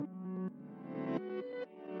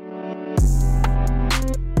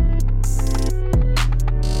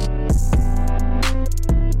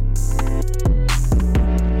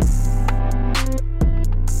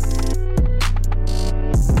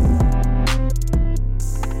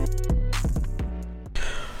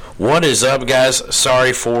What is up, guys?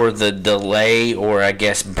 Sorry for the delay, or I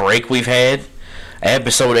guess break we've had.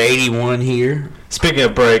 Episode 81 here. Speaking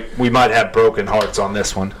of break, we might have broken hearts on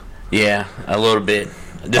this one. Yeah, a little bit.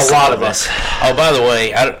 A lot of us. Oh, by the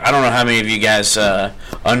way, I don't know how many of you guys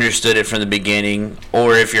understood it from the beginning,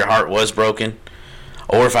 or if your heart was broken,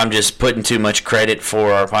 or if I'm just putting too much credit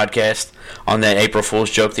for our podcast on that April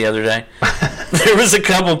Fool's joke the other day. There was a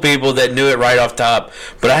couple people that knew it right off top,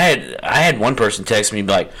 but I had one person text me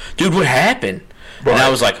like, "Dude, what happened?" Right. And I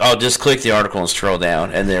was like, "Oh, just click the article and scroll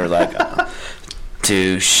down." And they were like,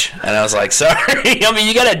 douche. And I was like, sorry. I mean,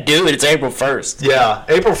 you got to do it. It's April 1st. Yeah,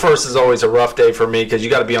 April 1st is always a rough day for me because you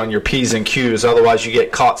got to be on your P's and Q's. Otherwise, you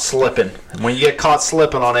get caught slipping. When you get caught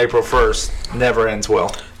slipping on April 1st, never ends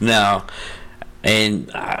well. No. And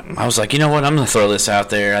I was like, you know what? I'm going to throw this out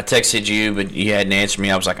there. I texted you, but you hadn't answered me.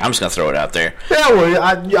 I was like, I'm just going to throw it out there. Yeah, well,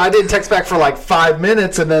 I didn't text back for like 5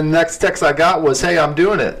 minutes, and then the next text I got was, hey, I'm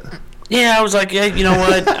doing it. Yeah, I was like, yeah, you know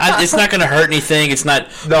what? It's not going to hurt anything. It's not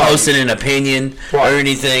posting an opinion or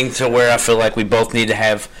anything to where I feel like we both need to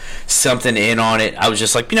have something in on it. I was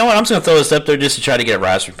just like, you know what? I'm just going to throw this up there just to try to get a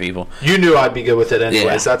rise from people. You knew I'd be good with it anyways.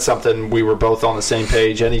 Yeah. That's something we were both on the same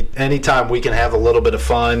page. Anytime we can have a little bit of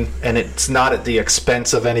fun and it's not at the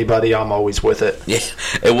expense of anybody, I'm always with it. Yeah,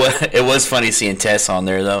 it was funny seeing Tess on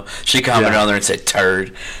there, though. She commented on there and said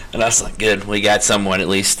turd. And I was like, good, we got someone at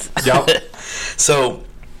least. Yep. So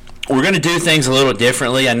we're going to do things a little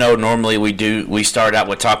differently. I know normally we start out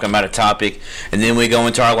with talking about a topic and then we go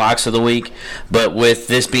into our locks of the week. But with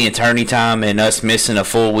this being tourney time and us missing a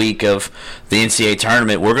full week of the NCAA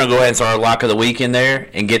tournament, we're going to go ahead and throw our lock of the week in there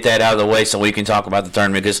and get that out of the way so we can talk about the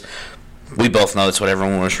tournament because we both know that's what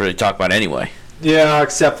everyone wants to really talk about anyway. Yeah,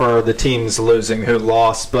 except for the teams losing who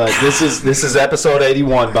lost. But this is episode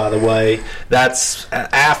 81, by the way. That's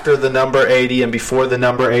after the number 80 and before the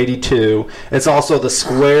number 82. It's also the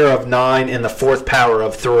square of 9 and the fourth power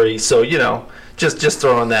of 3. So, you know, just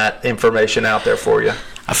throwing that information out there for you.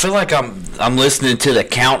 I feel like I'm listening to the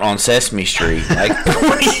count on Sesame Street. Like,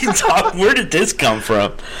 what are you talking? Where did this come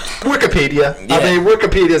from? Wikipedia. Yeah. I mean,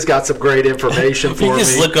 Wikipedia's got some great information for me. You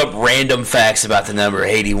just look up random facts about the number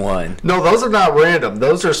 81. No, those are not random.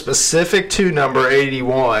 Those are specific to number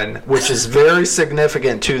 81, which is very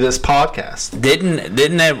significant to this podcast. Didn't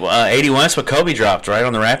that 81? That's what Kobe dropped, right,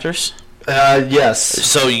 on the Raptors? Yes.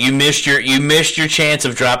 So you missed your chance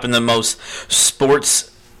of dropping the most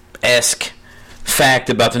sports-esque fact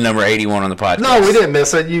about the number 81 on the podcast. No, we didn't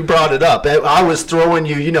miss it. You brought it up. I was throwing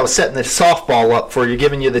you, setting the softball up for you,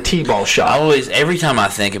 giving you the T-ball shot. Every time I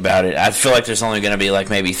think about it, I feel like there's only going to be like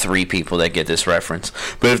maybe 3 people that get this reference.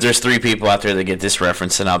 But if there's 3 people out there that get this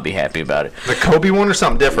reference, then I'll be happy about it. The Kobe one or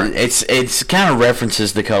something different? It's kind of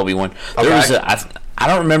references the Kobe one. Okay. There was I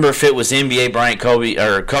don't remember if it was NBA Bryant Kobe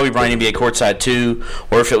or Kobe Bryant NBA Courtside 2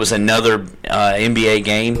 or if it was another NBA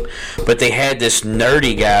game, but they had this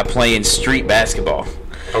nerdy guy playing street basketball.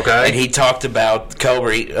 Okay. And he talked about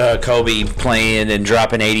Kobe playing and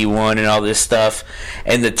dropping 81 and all this stuff.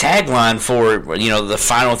 And the tagline for, the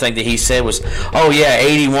final thing that he said was, oh, yeah,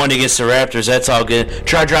 81 against the Raptors, that's all good.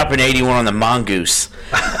 Try dropping 81 on the Mongoose.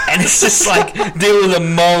 And it's just like, dude with a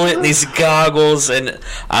mullet and these goggles. And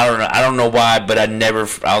I don't know why, but I'll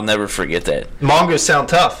never forget that. Mongoose sound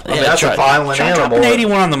tough. I mean, that's a violent animal. Dropping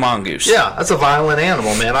 81 on the Mongoose. Yeah, that's a violent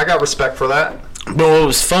animal, man. I got respect for that. But what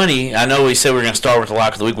was funny, I know we said we were going to start with the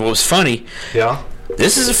lock of the week, but what was funny,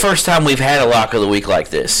 this is the first time we've had a lock of the week like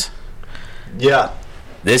this. Yeah.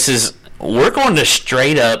 We're going to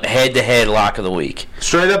straight up head-to-head lock of the week.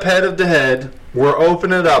 Straight up head-to-head. We're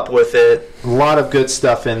opening it up with it. A lot of good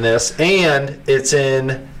stuff in this. And it's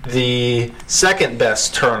in the second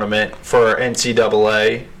best tournament for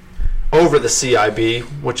NCAA over the CIB,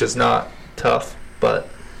 which is not tough, but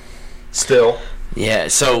still. Yeah,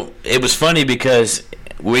 so it was funny because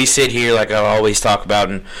we sit here like I always talk about,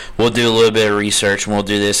 and we'll do a little bit of research, and we'll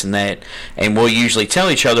do this and that, and we'll usually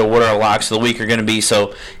tell each other what our locks of the week are going to be,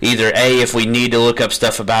 so either A, if we need to look up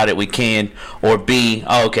stuff about it, we can, or B,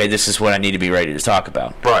 oh, okay, this is what I need to be ready to talk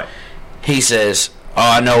about. Right. He says,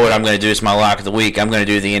 oh, I know what I'm going to do. It's my lock of the week. I'm going to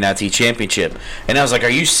do the NIT championship. And I was like, are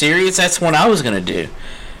you serious? That's what I was going to do.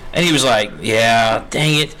 And he was like, yeah,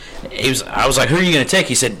 dang it. I was like, who are you going to take?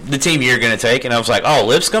 He said, the team you're going to take. And I was like, oh,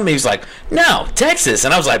 Lipscomb? He was like, no, Texas.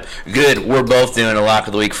 And I was like, good, we're both doing a lock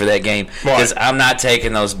of the week for that game because I'm not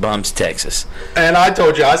taking those bums Texas. And I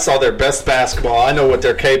told you I saw their best basketball. I know what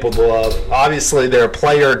they're capable of. Obviously, they're a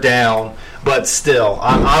player down, but still,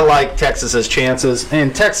 I like Texas's chances.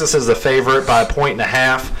 And Texas is the favorite by 1.5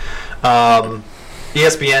 points.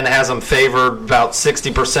 ESPN has them favored about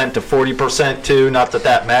 60% to 40% too. Not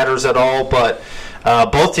that matters at all, but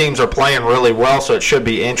Both teams are playing really well, so it should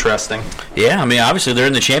be interesting. Yeah, I mean, obviously they're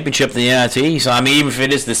in the championship of the NIT, so I mean, even if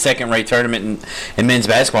it is the second-rate tournament in men's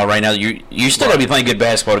basketball right now, you still got to be playing good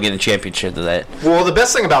basketball to get in the championship of that. Well, the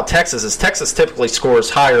best thing about Texas is Texas typically scores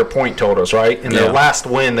higher point totals, right? In their last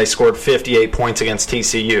win, they scored 58 points against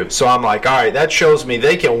TCU. So I'm like, all right, that shows me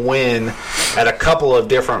they can win at a couple of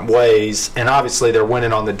different ways, and obviously they're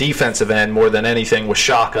winning on the defensive end more than anything with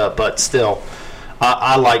Shaka, but still,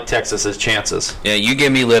 I like Texas's chances. Yeah, you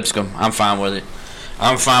give me Lipscomb. I'm fine with it.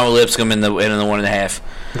 I'm fine with Lipscomb in the 1.5.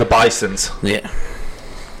 The Bisons.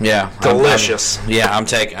 Yeah. Delicious. I'm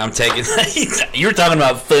taking. You were talking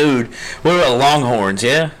about food. What about Longhorns?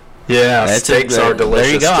 Yeah. Yeah, steaks are delicious.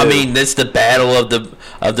 There you go. Too. I mean, that's the battle of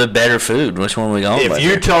the better food. Which one are we going? If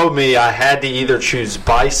you told me I had to either choose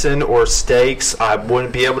bison or steaks, I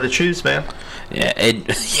wouldn't be able to choose, man. Yeah, I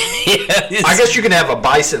guess you can have a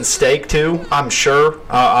bison steak too. I'm sure.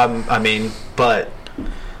 But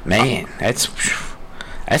man,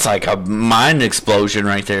 that's like a mind explosion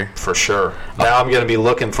right there. For sure. Now I'm going to be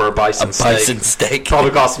looking for a bison steak. Bison steak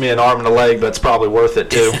probably cost me an arm and a leg, but it's probably worth it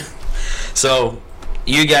too. So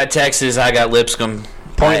you got Texas, I got Lipscomb.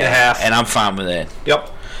 1.5, and I'm fine with that. Yep.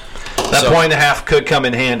 That 1.5 could come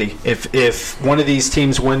in handy if one of these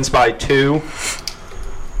teams wins by 2.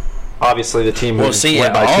 Obviously, the team win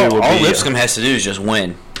by 2 would all be... Lipscomb has to do is just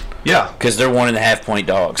win. Yeah. Because they're 1.5-point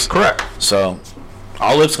dogs. Correct. So,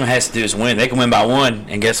 all Lipscomb has to do is win. They can win by 1,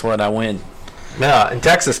 and guess what? I win. Yeah, and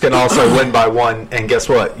Texas can also win by 1, and guess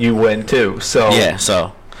what? You win too. So yeah,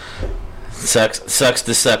 so... Sucks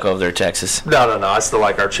to suck over there, Texas. No. I still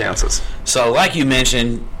like our chances. So, like you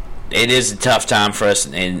mentioned, it is a tough time for us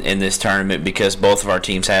in this tournament because both of our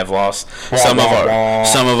teams have lost. Some of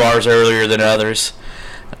ours earlier than others.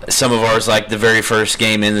 Some of ours like the very first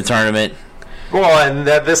game in the tournament. Well, and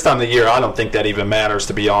this time of the year, I don't think that even matters,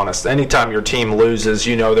 to be honest. Anytime your team loses,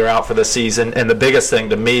 you know they're out for the season. And the biggest thing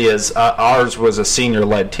to me is ours was a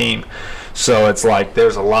senior-led team. So it's like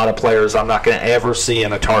there's a lot of players I'm not going to ever see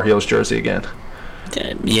in a Tar Heels jersey again.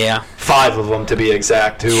 Yeah. 5 of them, to be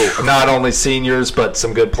exact, who are not only seniors, but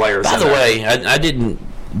some good players. By the way, I didn't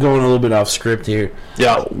go in a little bit off script here.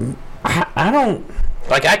 Yeah. I don't...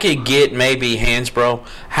 Like, I could get maybe Hansbrough.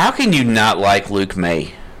 How can you not like Luke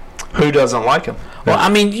May? Who doesn't like him? Well, I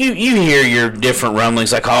mean, you hear your different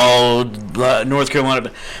rumblings, like, North Carolina.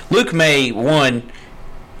 But Luke May,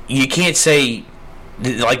 you can't say,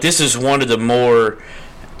 like, this is one of the more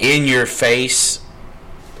in-your-face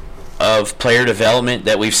of player development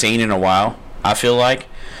that we've seen in a while, I feel like,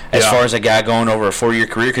 as far as a guy going over a 4-year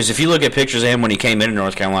career. Because if you look at pictures of him when he came into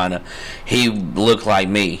North Carolina, he looked like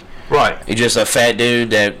me. Right. He's just a fat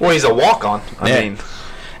dude that... Well, he's a walk-on. I mean...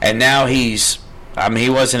 And now he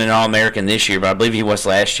wasn't an All-American this year, but I believe he was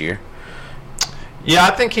last year. Yeah,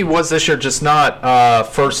 I think he was this year, just not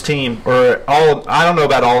first team or all. I don't know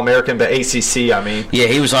about All-American, but ACC, I mean. Yeah,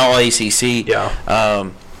 he was all ACC. Yeah.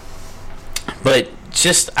 But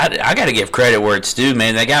just, I got to give credit where it's due,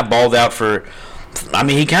 man. That guy balled out for... I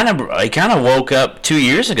mean, he kind of woke up 2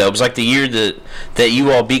 years ago. It was like the year that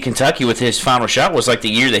you all beat Kentucky with his final shot was like the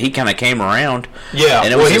year that he kind of came around. Yeah,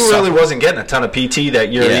 and he really wasn't getting a ton of PT that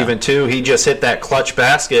year even too. He just hit that clutch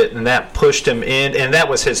basket, and that pushed him in, and that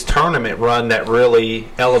was his tournament run that really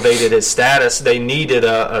elevated his status. They needed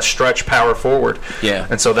a stretch power forward. Yeah.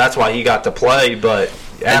 And so that's why he got to play, but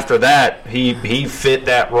after that, he fit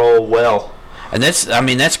that role well. And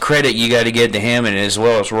that's credit you got to give to him, and as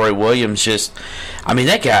well as Roy Williams.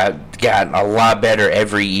 That guy got a lot better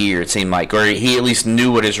every year, it seemed like, or he at least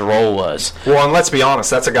knew what his role was. Well, and let's be honest,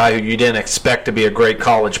 that's a guy who you didn't expect to be a great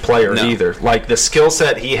college player either. Like, the skill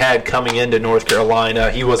set he had coming into North Carolina,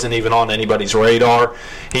 he wasn't even on anybody's radar.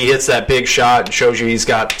 He hits that big shot and shows you he's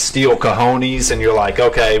got steel cojones, and you're like,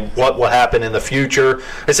 okay, what will happen in the future?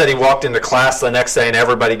 They said he walked into class the next day and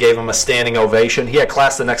everybody gave him a standing ovation. He had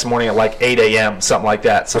class the next morning at like 8 a.m., something like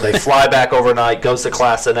that. So they fly back overnight, goes to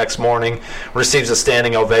class the next morning, receives a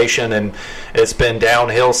standing ovation, and it's been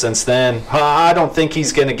downhill since then. I don't think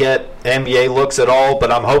he's going to get NBA looks at all,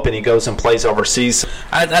 but I'm hoping he goes and plays overseas.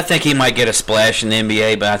 I think he might get a splash in the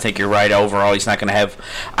NBA, but I think you're right. Overall, he's not going to have.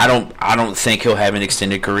 I don't think he'll have an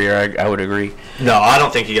extended career. I would agree. No, I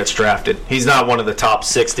don't think he gets drafted. He's not one of the top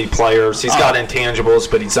 60 players. He's got intangibles,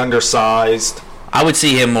 but he's undersized. I would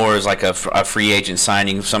see him more as like a free agent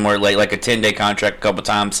signing somewhere late, like a 10-day contract a couple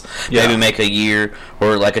times, maybe make a year,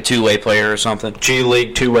 or like a two-way player or something. G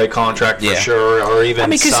League two-way contract for sure, or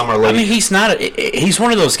even summer league. I mean, he's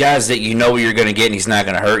one of those guys that you know what you're going to get, and he's not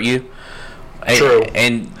going to hurt you. True.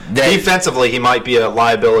 And defensively, he might be a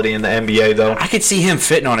liability in the NBA, though. I could see him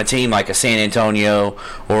fitting on a team like a San Antonio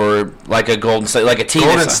or like a Golden State, like a team.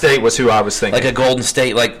 Golden State was who I was thinking. Like a Golden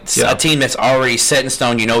State, like a team that's already set in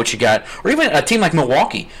stone. You know what you got, or even a team like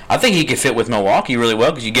Milwaukee. I think he could fit with Milwaukee really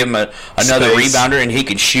well because you give him another rebounder and he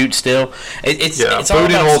can shoot still. It's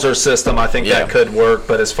Budenholzer's system. I think that could work,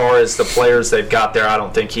 but as far as the players they've got there, I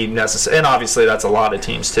don't think he necessarily. And obviously, that's a lot of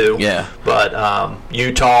teams too. Yeah. But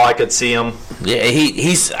Utah, I could see him. Yeah,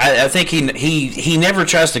 I think he never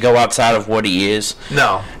tries to go outside of what he is.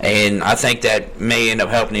 No. And I think that may end up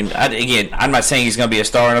helping him. Again, I'm not saying he's going to be a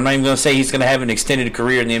star, and I'm not even going to say he's going to have an extended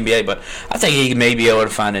career in the NBA, but I think he may be able to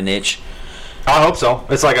find a niche. I hope so.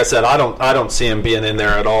 It's like I said, I don't see him being in there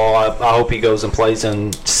at all. I hope he goes and plays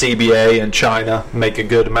in CBA in China, make a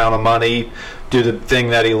good amount of money, do the thing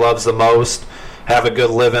that he loves the most, have a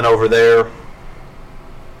good living over there,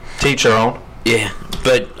 teach their own. Yeah,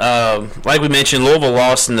 but like we mentioned, Louisville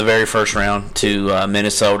lost in the very first round to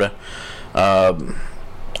Minnesota. I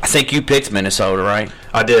think you picked Minnesota, right?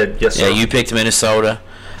 I did, yes, sir. Yeah, you picked Minnesota,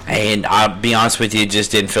 and I'll be honest with you, it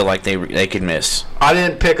just didn't feel like they could miss. I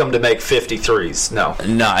didn't pick them to make 53s, no.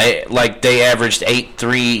 No, they averaged 8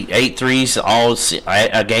 threes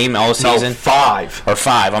a game all season. No, 5. Or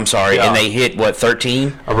 5, I'm sorry, and they hit,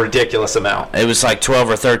 13? A ridiculous amount. It was like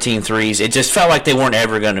 12 or 13 threes. It just felt like they weren't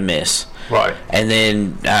ever going to miss. Right. And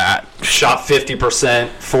then shot 50%,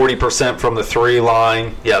 40% from the 3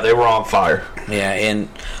 line. Yeah, they were on fire. Yeah, and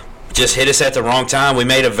just hit us at the wrong time. We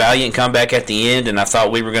made a valiant comeback at the end, and I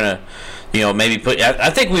thought we were going to, maybe I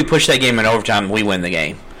think we pushed that game in overtime and we win the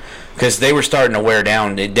game. Because they were starting to wear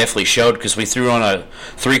down. It definitely showed because we threw on a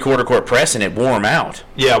 3/4 court press and it wore them out.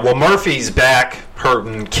 Yeah, well, Murphy's back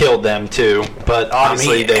hurting killed them too, but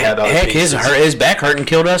obviously they had other pieces. His back hurting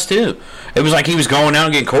killed us too. It was like he was going out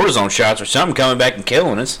and getting cortisone shots or something, coming back and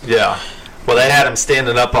killing us. Yeah. Well, they had him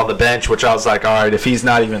standing up on the bench, which I was like, all right, if he's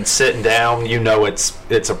not even sitting down,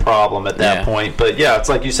 it's a problem at that point. But, yeah, it's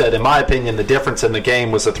like you said, in my opinion, the difference in the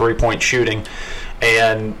game was the three-point shooting.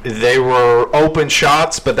 And they were open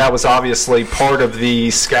shots, but that was obviously part of the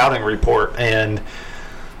scouting report. And,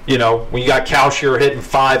 when you got Kalsher hitting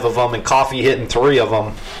 5 of them and Coffey hitting 3 of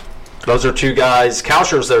them, those are 2 guys.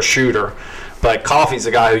 Kalsher's their shooter, but Coffey's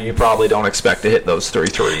a guy who you probably don't expect to hit those 3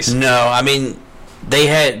 threes. No, I mean, they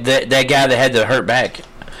had that guy that had the hurt back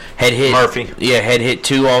had hit Murphy. Yeah, had hit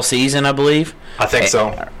 2 all season, I believe. I think so.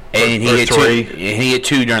 And he hit 3. He hit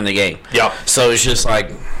 2 during the game. Yep. So it's just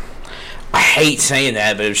like, I hate saying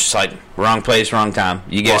that, but it was just like wrong place, wrong time.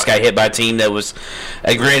 You guys got hit by a team that was,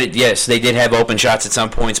 granted, yes, they did have open shots at some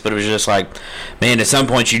points, but it was just like, man, at some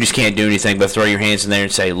points you just can't do anything but throw your hands in there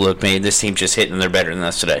and say, look, man, this team's just hitting, they're better than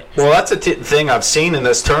us today. Well, that's a thing I've seen in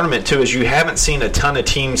this tournament, too, is you haven't seen a ton of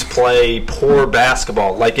teams play poor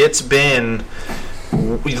basketball. Like, it's been,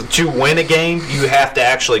 to win a game, you have to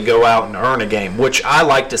actually go out and earn a game, which I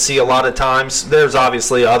like to see a lot of times. There's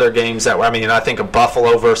obviously other games that, I think of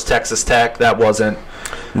Buffalo versus Texas Tech, that wasn't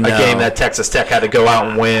a game that Texas Tech had to go out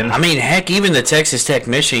and win. I mean, heck, even the Texas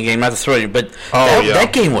Tech-Michigan game, not to throw it, but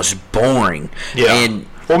that game was boring. Yeah. And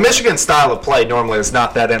well, Michigan's style of play normally is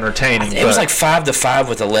not that entertaining. It was like 5-5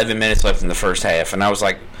 with 11 minutes left in the first half, and I was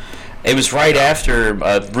like, it was right after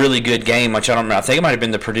a really good game, which I don't remember. I think it might have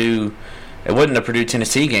been the Purdue. It wasn't the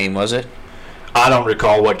Purdue-Tennessee game, was it? I don't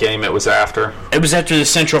recall what game it was after. It was after the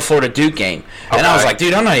Central Florida Duke game. And I was like,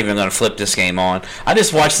 dude, I'm not even going to flip this game on. I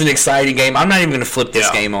just watched an exciting game. I'm not even going to flip this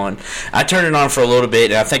game on. I turned it on for a little bit,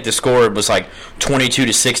 and I think the score was like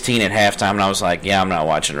 22-16 at halftime, and I was like, yeah, I'm not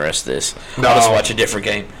watching the rest of this. I'll just watch a different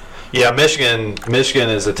game. Yeah, Michigan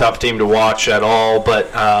is a tough team to watch at all, but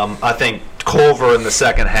I think Culver in the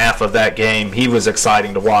second half of that game, he was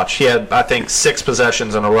exciting to watch. He had, I think, 6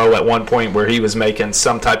 possessions in a row at one point where he was making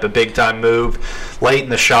some type of big-time move late in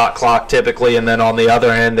the shot clock typically, and then on the other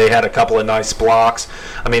end they had a couple of nice blocks.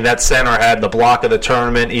 I mean, that center had the block of the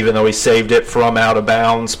tournament, even though he saved it from out of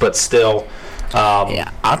bounds, but still. Yeah,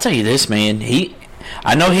 I'll tell you this, man.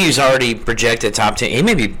 I know he's already projected top 10. He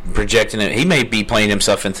may be projecting it. He may be playing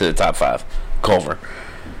himself into the top 5, Culver.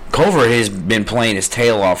 Culver has been playing his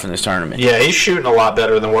tail off in this tournament. Yeah, he's shooting a lot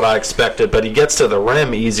better than what I expected, but he gets to the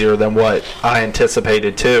rim easier than what I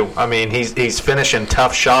anticipated too. I mean, he's finishing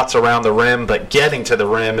tough shots around the rim, but getting to the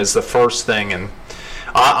rim is the first thing, and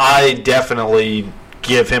I definitely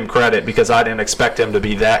give him credit because I didn't expect him to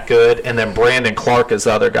be that good. And then Brandon Clark is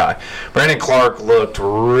the other guy. Brandon Clark looked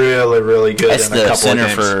really, really good in a couple of games. That's the center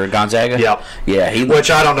for Gonzaga? Yep. Yeah. Which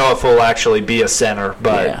I don't know if he'll actually be a center,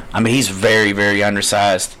 but yeah. I mean, he's very, very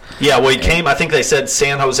undersized. Yeah, well, he came, I think they said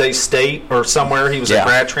San Jose State or somewhere he was a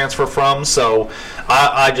grad transfer from. So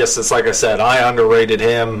it's like I said, I underrated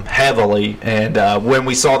him heavily. And when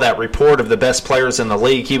we saw that report of the best players in the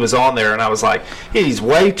league, he was on there, and I was like, he's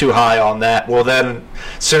way too high on that. Well, then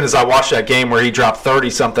as soon as I watched that game where he dropped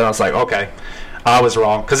 30-something, I was like, okay, I was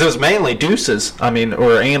wrong. Because it was mainly deuces,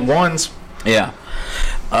 or and ones. Yeah.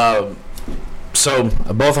 So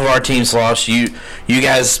both of our teams lost. You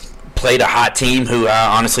guys played a hot team who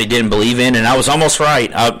I honestly didn't believe in, and I was almost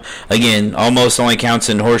right. Again, almost only counts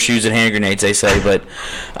in horseshoes and hand grenades, they say, but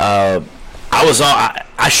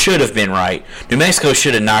I should have been right. New Mexico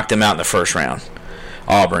should have knocked them out in the first round.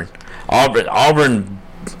 Auburn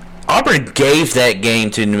gave that game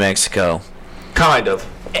to New Mexico. Kind of.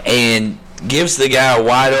 And gives the guy a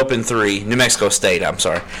wide open three. New Mexico State, I'm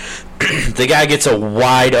sorry. The guy gets a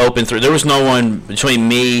wide open three. There was no one between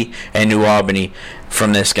me and New Albany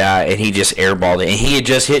from this guy, and he just airballed it. And he had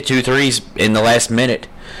just hit 2 threes in the last minute.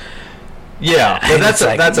 Yeah, but that's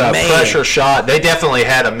a pressure shot. They definitely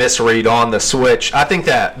had a misread on the switch. I think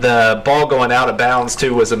that the ball going out of bounds,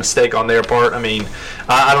 too, was a mistake on their part.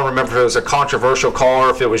 I don't remember if it was a controversial call or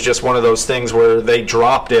if it was just one of those things where they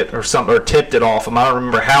dropped it or something or tipped it off them. I don't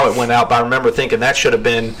remember how it went out, but I remember thinking that should have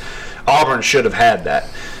been – Auburn should have had that.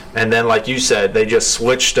 And then, like you said, they just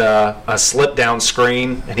switched a slip-down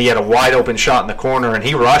screen, and he had a wide-open shot in the corner, and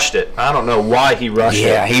he rushed it. I don't know why he rushed it.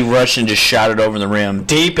 Yeah, he rushed and just shot it over the rim.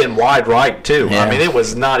 Deep and wide right, too. Yeah. It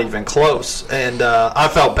was not even close. And I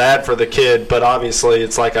felt bad for the kid, but obviously,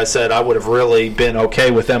 it's like I said, I would have really been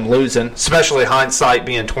okay with them losing, especially hindsight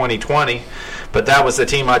being 2020. But that was the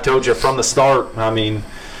team I told you from the start.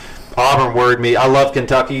 Auburn worried me. I love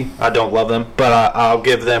Kentucky. I don't love them, but I'll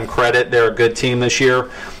give them credit. They're a good team this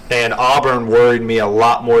year. And Auburn worried me a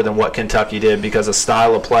lot more than what Kentucky did because of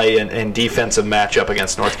style of play and defensive matchup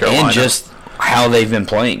against North Carolina. And just how they've been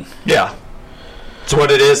playing. Yeah. It's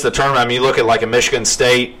what it is, the tournament. You look at like a Michigan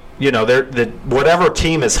State, whatever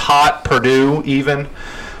team is hot, Purdue even,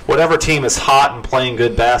 whatever team is hot and playing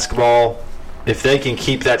good basketball, if they can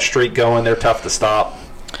keep that streak going, they're tough to stop.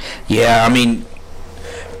 Yeah,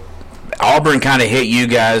 Auburn kind of hit you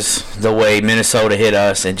guys the way Minnesota hit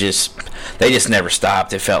us, and they just never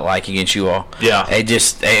stopped. It felt like against you all. Yeah.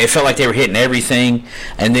 It felt like they were hitting everything,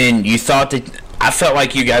 and then I felt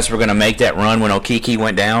like you guys were going to make that run when Okeke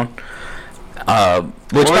went down.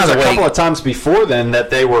 Which, by the way, a couple of times before then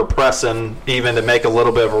that they were pressing even to make a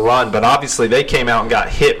little bit of a run, but obviously they came out and got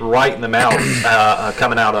hit right in the mouth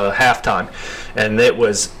coming out of halftime, and it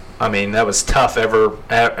was. That was tough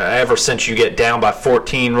ever since you get down by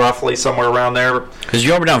 14 roughly, somewhere around there. Because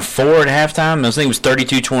you were down 4 at halftime. I think it was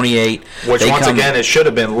 32-28. Which, once again, it should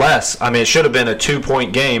have been less. It should have been a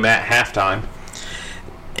 2-point game at halftime.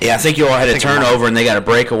 Yeah, I think you all had a turnover, and they got a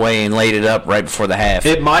breakaway and laid it up right before the half.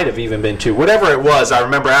 It might have even been 2. Whatever it was, I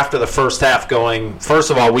remember after the first half going, first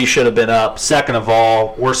of all, we should have been up. Second of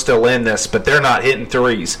all, we're still in this, but they're not hitting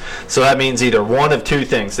threes. So that means either one of two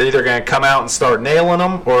things. They're either going to come out and start nailing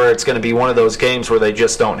them, or it's going to be one of those games where they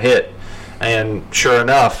just don't hit. And sure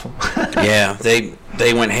enough. Yeah,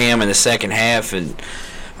 they went ham in the second half, and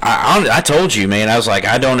I told you, man. I was like,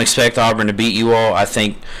 I don't expect Auburn to beat you all. I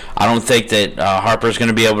don't think that Harper's going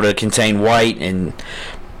to be able to contain White, and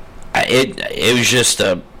it was just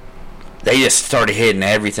they just started hitting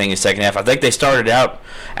everything in the second half. I think they started out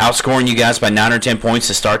outscoring you guys by 9 or 10 points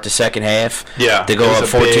to start the second half. Yeah, to go up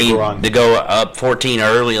 14, to go up 14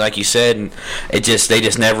 early, like you said, and they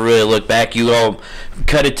just never really looked back. You all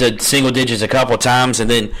cut it to single digits a couple of times, and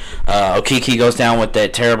then Okeke goes down with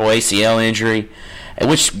that terrible ACL injury.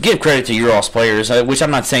 Which, give credit to your all's players, which I'm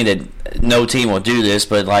not saying that no team will do this,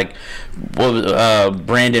 but like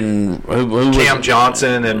Brandon, who Cam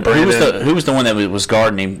Johnson and Brandon. Who was the one that was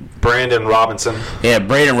guarding him? Brandon Robinson. Yeah,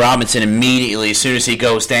 Brandon Robinson immediately, as soon as he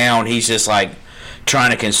goes down, he's just like trying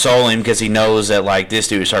to console him because he knows that like this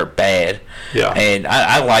dude is hurt bad. Yeah, and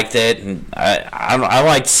I like that, and I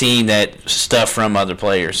like seeing that stuff from other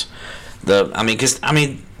players. Because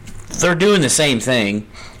they're doing the same thing.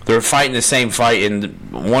 They're fighting the same fight,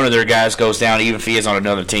 and one of their guys goes down, even if he is on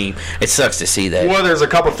another team. It sucks to see that. Well, there's a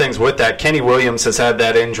couple things with that. Kenny Williams has had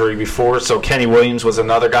that injury before, so Kenny Williams was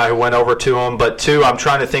another guy who went over to him. But, two, I'm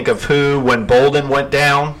trying to think of when Bolden went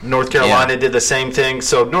down, North Carolina did the same thing.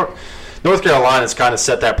 So North Carolina's kind of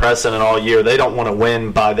set that precedent all year. They don't want to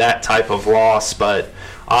win by that type of loss, but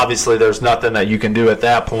obviously there's nothing that you can do at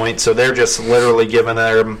that point. So they're just literally giving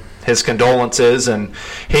his condolences, and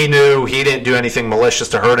he knew he didn't do anything malicious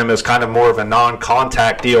to hurt him. It was kind of more of a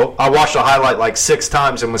non-contact deal. I watched the highlight like 6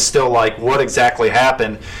 times and was still like, what exactly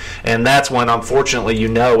happened? And that's when, unfortunately,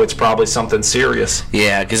 it's probably something serious.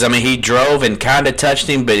 Yeah, because, I mean, he drove and kind of touched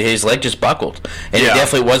him, but his leg just buckled. And it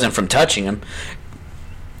definitely wasn't from touching him.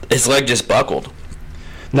 His leg just buckled.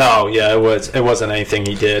 No, yeah, it wasn't anything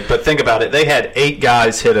he did. But think about it. They had 8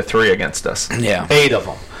 guys hit a 3 against us. Yeah. 8 of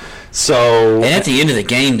them. So, and at the end of the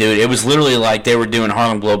game, dude, it was literally like they were doing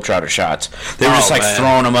Harlem Globetrotter shots. They were just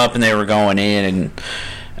throwing them up and they were going in, and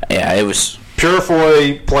yeah, it was.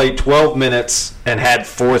 Purifoy played 12 minutes and had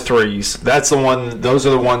 4 threes. That's the one. Those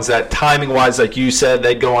are the ones that, timing-wise, like you said,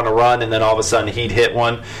 they'd go on a run and then all of a sudden he'd hit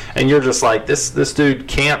one, and you're just like, this dude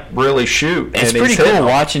can't really shoot. It's pretty cool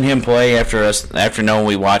watching him play after knowing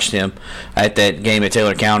we watched him at that game at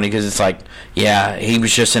Taylor County, because it's like, yeah, he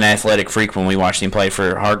was just an athletic freak when we watched him play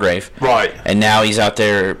for Hargrave, right? And now he's out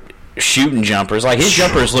there shooting jumpers. Like, his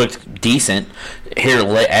jumpers looked decent here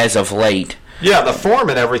as of late. Yeah, the form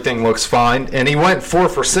and everything looks fine, and he went 4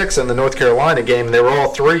 for 6 in the North Carolina game, and they were all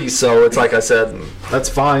threes, so it's like I said, that's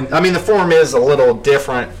fine. I mean, the form is a little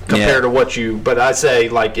different compared to what but I say,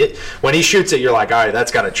 like, when he shoots it, you're like, all right,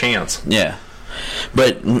 that's got a chance. Yeah.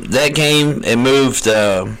 But that game, it moved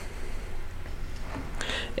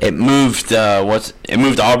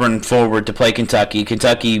Auburn forward to play Kentucky.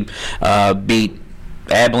 Kentucky beat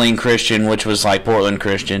Abilene Christian, which was like Portland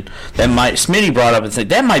Christian. Smitty brought up and said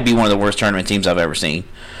that might be one of the worst tournament teams I've ever seen.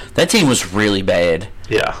 That team was really bad.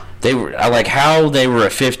 Yeah, I like how they were a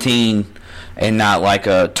 15 and not like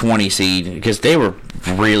a 20 seed, because they were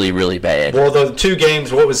really, really bad. Well, the 2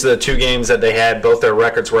 games, what was the 2 games that they had? Both their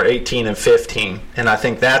records were 18 and 15, and I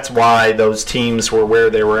think that's why those teams were where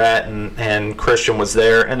they were at, and Christian was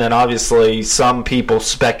there. And then obviously some people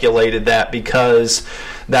speculated that because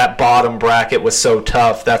that bottom bracket was so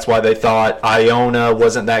tough, that's why they thought Iona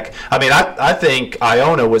wasn't that. I mean, I think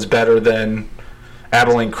Iona was better than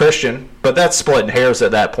Abilene Christian, but that's splitting hairs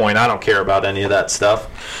at that point. I don't care about any of that stuff.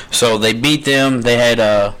 So they beat them. They had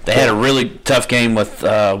a really tough game with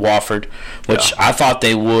Wofford, which I thought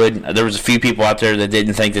they would. There was a few people out there that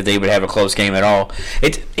didn't think that they would have a close game at all.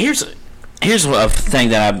 Here's a thing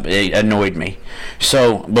that annoyed me.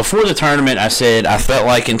 So before the tournament, I said I felt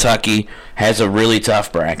like Kentucky has a really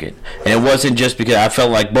tough bracket, and it wasn't just because I felt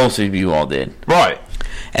like both of you all did. Right.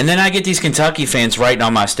 And then I get these Kentucky fans writing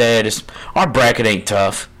on my status, our bracket ain't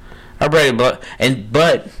tough. Our bracket,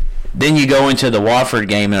 but then you go into the Wofford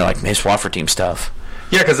game and they're like, this Wofford team's tough.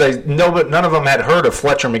 Yeah, because none of them had heard of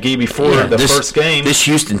Fletcher McGee before the first game. This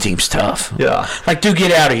Houston team's tough. Yeah. Like, dude,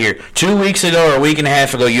 get out of here. 2 weeks ago or a week and a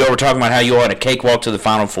half ago, you all were talking about how you all had a cakewalk to the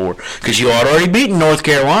Final Four because you all had already beaten North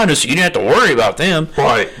Carolina, so you didn't have to worry about them.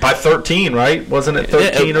 Right. By 13, right? Wasn't it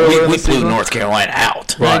 13 earlier? We blew North Carolina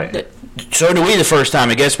out. Right. So did we the first time,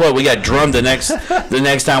 and guess what? We got drummed the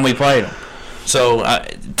next time we played them. So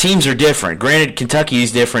teams are different. Granted, Kentucky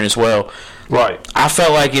is different as well. Right. I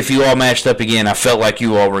felt like if you all matched up again, I felt like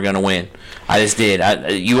you all were going to win. I just did.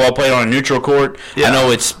 You all played on a neutral court. Yeah. I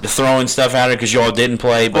know it's throwing stuff out there because you all didn't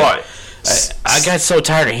play, but right. I got so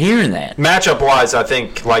tired of hearing that. Matchup-wise, I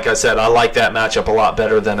think, like I said, I like that matchup a lot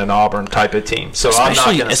better than an Auburn type of team. So I'm not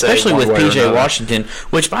going to say especially with P.J. Washington,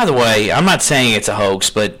 which, by the way, I'm not saying it's a hoax,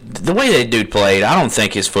 but the way that dude played, I don't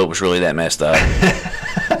think his foot was really that messed up.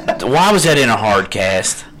 Why was that in a hard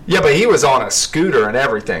cast? Yeah, but he was on a scooter and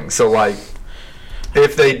everything. So, like,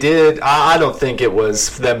 if they did, I don't think it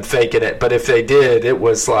was them faking it, but if they did, it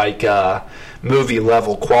was like movie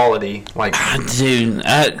level quality. Like, dude,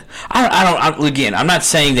 I don't. Again, I'm not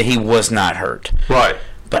saying that he was not hurt. Right.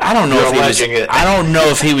 But I don't know if he was. I don't know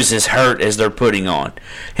if he was as hurt as they're putting on.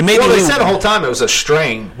 Well, they said the whole time it was a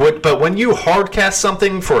strain. But when you hard cast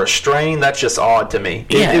something for a strain, that's just odd to me.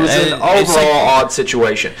 It was an overall odd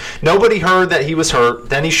situation. Nobody heard that he was hurt.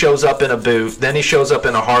 Then he shows up in a boot. Then he shows up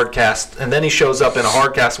in a hard cast. And then he shows up in a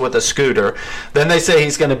hard cast with a scooter. Then they say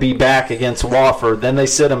he's going to be back against Wofford. Then they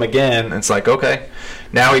sit him again. It's like, okay.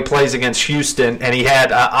 Now he plays against Houston, and he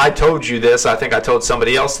had, I told you this, I think I told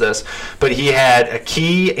somebody else this, but he had a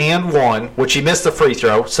key and one, which he missed the free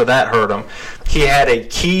throw, so that hurt him. He had a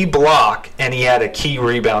key block, and he had a key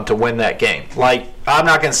rebound to win that game. Like, I'm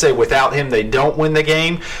not going to say without him they don't win the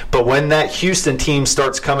game, but when that Houston team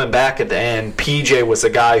starts coming back at the end, PJ was the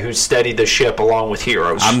guy who steadied the ship along with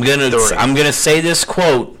Heroes. I'm gonna say this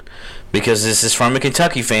quote, because this is from a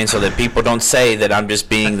Kentucky fan, so that people don't say that I'm just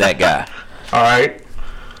being that guy. All right.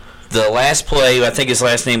 The last play, I think his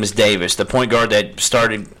last name is Davis, the point guard that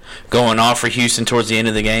started going off for Houston towards the end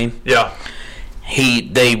of the game. Yeah.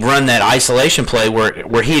 they run that isolation play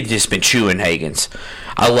where he had just been chewing Hagans.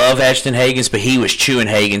 I love Ashton Hagans, but he was chewing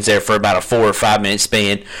Hagans there for about a 4 or 5 minute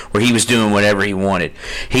span where he was doing whatever he wanted.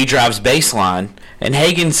 He drives baseline, and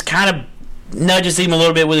Hagans kind of nudges him a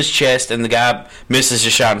little bit with his chest, and the guy misses the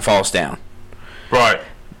shot and falls down. Right.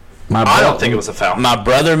 I don't think it was a foul. My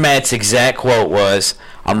brother Matt's exact quote was,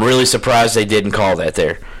 "I'm really surprised they didn't call that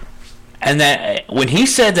there." And that when he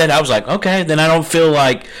said that, I was like, okay, then I don't feel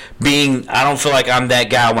like I'm that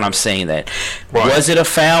guy when I'm saying that. Right. Was it a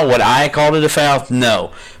foul? Would I have called it a foul?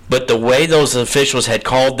 No. But the way those officials had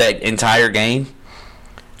called that entire game,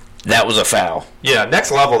 that was a foul. Yeah,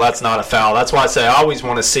 next level, that's not a foul. That's why I say I always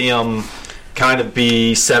want to see them kind of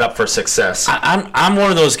be set up for success. I'm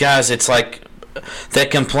one of those guys, it's like,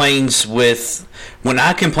 that complains with, when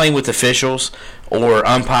I complain with officials or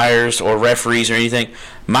umpires or referees or anything,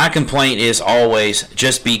 my complaint is always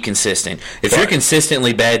just be consistent. If you're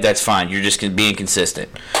consistently bad, that's fine. You're just being consistent.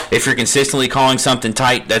 If you're consistently calling something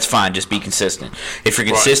tight, that's fine. Just be consistent. If you're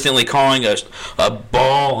consistently calling a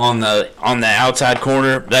ball on the outside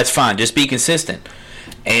corner, that's fine. Just be consistent.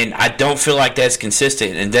 And I don't feel like that's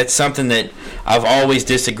consistent. And that's something that I've always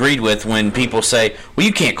disagreed with when people say, well,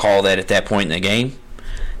 you can't call that at that point in the game.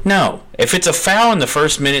 No. If it's a foul in the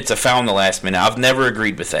first minute, it's a foul in the last minute. I've never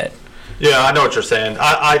agreed with that. Yeah, I know what you're saying.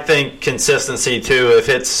 I think consistency, too, if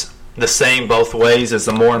it's the same both ways, is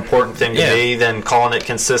the more important thing to me than calling it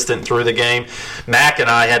consistent through the game. Mac and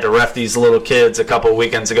I had to ref these little kids a couple of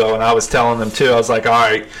weekends ago, and I was telling them, too, I was like, all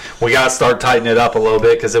right, we got to start tightening it up a little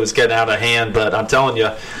bit because it was getting out of hand. But I'm telling you,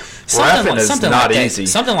 refing is not easy.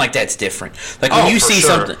 Something like that's different. Like when you see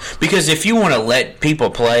something, because if you want to let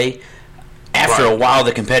people play, after a while,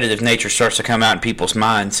 the competitive nature starts to come out in people's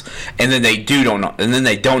minds, and then they don't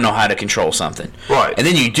know how to control something. Right. And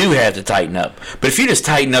then you do have to tighten up. But if you just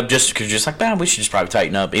tighten up just because you're just like, man, we should just probably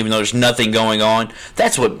tighten up, even though there's nothing going on,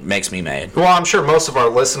 that's what makes me mad. Well, I'm sure most of our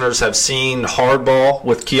listeners have seen Hardball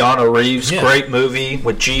with Keanu Reeves. Yeah. Great movie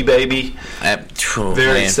with G-Baby.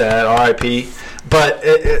 Very sad. R.I.P. But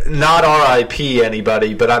not R.I.P.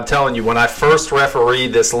 anybody, but I'm telling you, when I first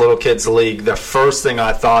refereed this little kids league, the first thing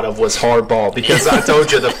I thought of was hardball, because I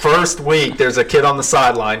told you the first week there's a kid on the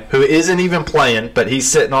sideline who isn't even playing, but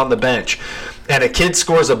he's sitting on the bench. And a kid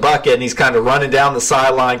scores a bucket, and he's kind of running down the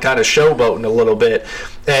sideline, kind of showboating a little bit.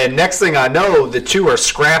 And next thing I know, the two are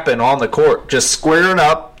scrapping on the court, just squaring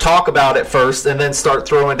up, talk about it first, and then start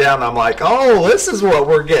throwing down. I'm like, oh, this is what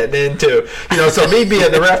we're getting into. So me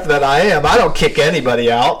being the ref that I am, I don't kick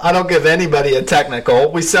anybody out. I don't give anybody a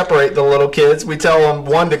technical. We separate the little kids. We tell them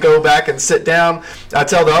one to go back and sit down. I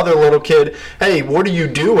tell the other little kid, hey, what are you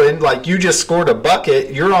doing? Like, you just scored a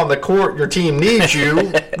bucket. You're on the court. Your team needs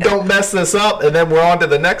you. Don't mess this up. And then we're on to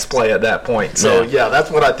the next play at that point. So, yeah,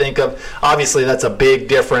 that's what I think of. Obviously, that's a big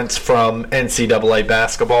difference from NCAA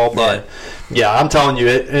basketball. But, yeah, I'm telling you,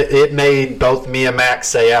 it made both me and Max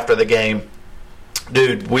say after the game,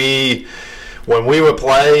 dude, when we would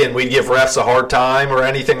play and we'd give refs a hard time or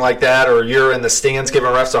anything like that, or you're in the stands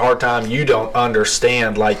giving refs a hard time, you don't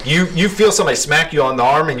understand. Like, you feel somebody smack you on the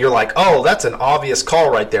arm and you're like, oh, that's an obvious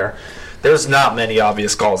call right there. There's not many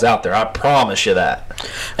obvious calls out there. I promise you that.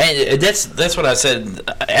 And that's what I said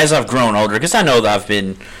as I've grown older, because I know that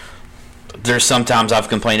there's sometimes I've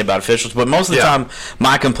complained about officials, but most of the time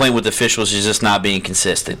my complaint with officials is just not being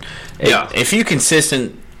consistent. If you're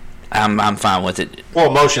consistent, I'm fine with it.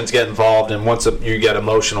 Well, emotions get involved, and once you get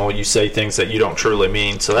emotional, you say things that you don't truly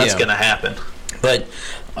mean, so that's going to happen. But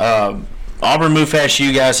Auburn moved past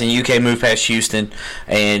you guys, and UK moved past Houston,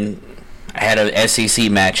 and had an SEC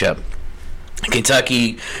matchup.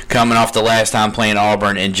 Kentucky coming off the last time playing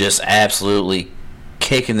Auburn and just absolutely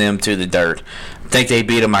kicking them to the dirt. I think they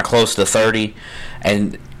beat them by close to 30,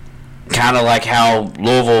 and kind of like how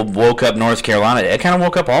Louisville woke up North Carolina, it kind of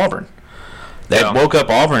woke up Auburn. Woke up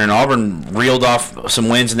Auburn, and Auburn reeled off some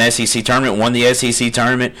wins in the SEC tournament, won the SEC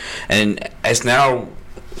tournament, and has now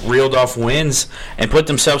reeled off wins and put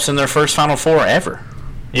themselves in their first Final Four ever.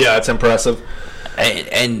 Yeah, it's impressive.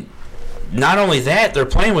 And not only that, they're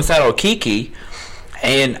playing without Okeke,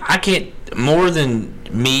 and I can't, more than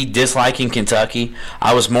me disliking Kentucky,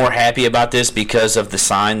 I was more happy about this because of the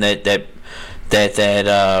sign that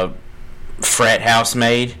frat house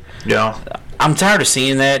made. Yeah. I'm tired of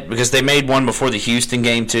seeing that because they made one before the Houston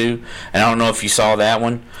game too, and I don't know if you saw that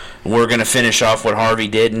one. We're going to finish off what Harvey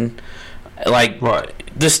didn't.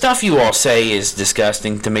 The stuff you all say is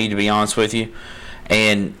disgusting to me, to be honest with you,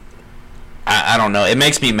 and I don't know. It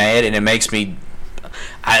makes me mad, and it makes me.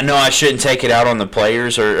 I know I shouldn't take it out on the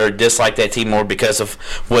players or dislike that team more because of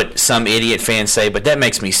what some idiot fans say, but that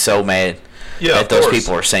makes me so mad that those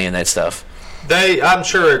people are saying that stuff. I'm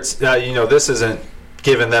sure it's this isn't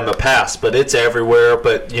giving them a pass, but it's everywhere.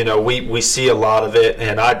 But we see a lot of it,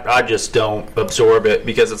 and I just don't absorb it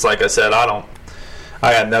because it's like I said,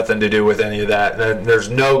 I got nothing to do with any of that. There's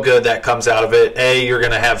no good that comes out of it. A, you're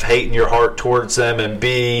going to have hate in your heart towards them, and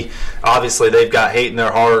B, obviously they've got hate in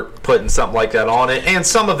their heart putting something like that on it. And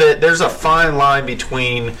some of it, there's a fine line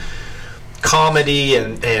between comedy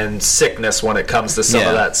and sickness when it comes to some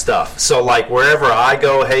of that stuff. So like wherever I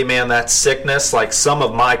go, hey man, that's sickness. Like some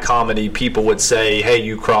of my comedy, people would say, hey,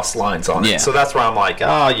 you crossed lines on it. So that's where I'm like,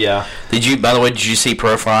 oh yeah. By the way, did you see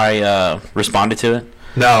Profry responded to it?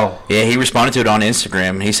 No. Yeah, he responded to it on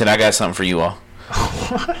Instagram. He said, I got something for you all.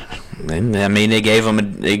 And, I mean, they gave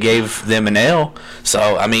them an L.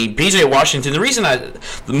 So, I mean, PJ Washington, the reason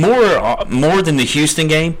more than the Houston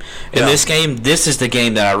game, in this game, this is the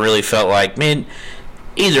game that I really felt like, man,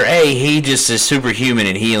 either A, he just is superhuman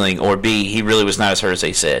in healing, or B, he really was not as hurt as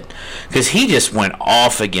they said. Because he just went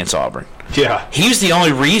off against Auburn. Yeah. He was the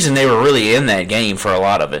only reason they were really in that game for a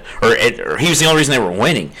lot of it. Or he was the only reason they were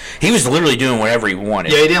winning. He was literally doing whatever he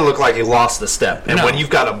wanted. Yeah, he didn't look like he lost a step. And when you've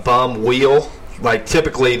got a bum wheel, like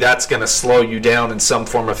typically that's going to slow you down in some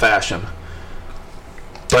form of fashion.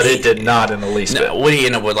 But it did not in the least bit. What did he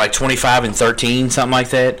end up with, like 25 and 13, something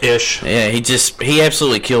like that? Ish. Yeah, he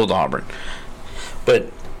absolutely killed Auburn. But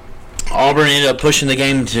Auburn ended up pushing the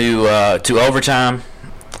game to overtime.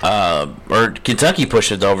 Or Kentucky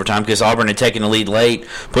pushed it to overtime because Auburn had taken the lead late,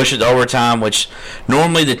 pushed it to overtime, which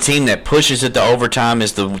normally the team that pushes it to overtime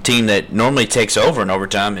is the team that normally takes over in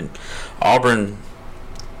overtime, and Auburn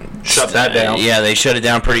shut that down. Yeah, they shut it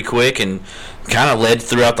down pretty quick and kind of led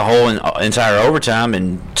throughout the whole entire overtime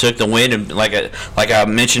and took the win. And like I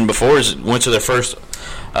mentioned before, went to their first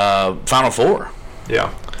Final Four.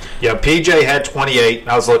 Yeah. Yeah, PJ had 28.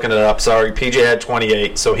 I was looking it up. Sorry, PJ had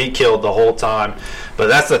 28, so he killed the whole time. But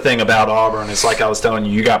that's the thing about Auburn. It's like I was telling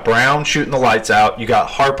you. You got Brown shooting the lights out. You got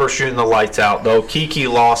Harper shooting the lights out. Though Kiki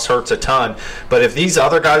loss hurts a ton. But if these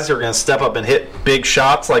other guys are going to step up and hit big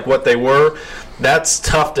shots like what they were, that's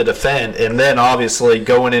tough to defend. And then obviously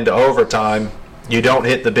going into overtime, you don't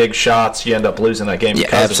hit the big shots. You end up losing that game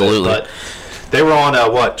because absolutely. of it. But they were on a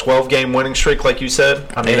 12-game winning streak, like you said.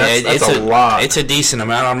 I mean, that's a lot. It's a decent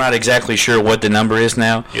amount. I'm not exactly sure what the number is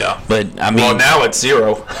now. Yeah, but I mean, well, now it's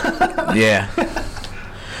 0. Yeah.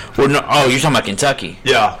 Well, no, you're talking about Kentucky.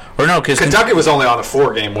 Yeah. Or no, because Kentucky was only on a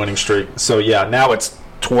 4-game winning streak. So yeah, now it's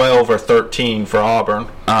 12 or 13 for Auburn.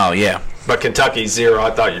 Oh yeah. But Kentucky's 0.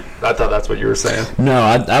 I thought that's what you were saying. No,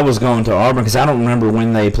 I was going to Auburn because I don't remember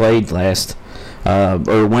when they played last.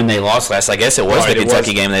 Or when they lost last. I guess it was the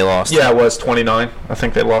Kentucky game they lost. Yeah, it was 29. I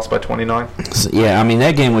think they lost by 29. Yeah, I mean,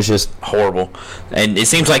 that game was just horrible. And it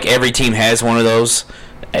seems like every team has one of those.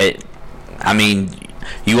 I mean,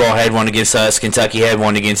 you all had one against us. Kentucky had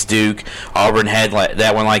one against Duke. Auburn had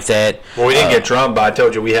that one like that. Well, we didn't get drummed, but I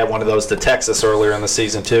told you we had one of those to Texas earlier in the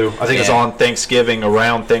season, too. I think it's on Thanksgiving,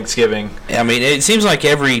 around Thanksgiving. I mean, it seems like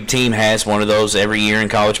every team has one of those every year in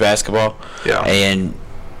college basketball. Yeah. And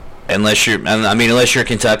unless you're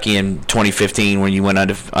Kentucky in 2015 when you went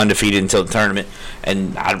undefeated until the tournament,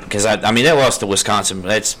 and because that loss to Wisconsin,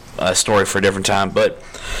 that's a story for a different time. But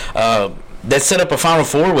that set up a Final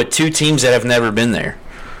Four with 2 teams that have never been there,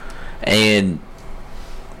 and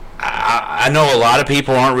I know a lot of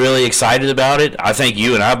people aren't really excited about it. I think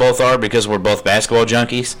you and I both are because we're both basketball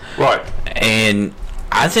junkies, right? And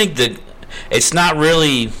I think that it's not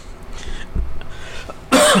really.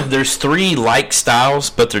 There's 3 like styles,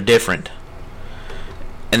 but they're different.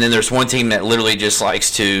 And then there's one team that literally just likes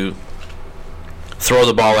to throw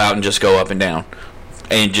the ball out and just go up and down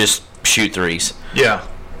and just shoot threes. Yeah.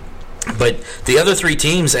 But the other 3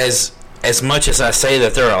 teams, as much as I say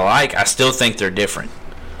that they're alike, I still think they're different.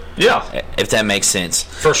 Yeah. If that makes sense.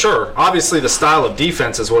 For sure. Obviously, the style of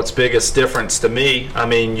defense is what's biggest difference to me. I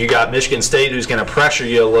mean, you got Michigan State who's going to pressure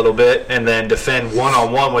you a little bit and then defend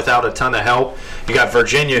one-on-one without a ton of help. You got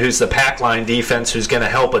Virginia who's the pack line defense who's going to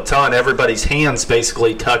help a ton. Everybody's hands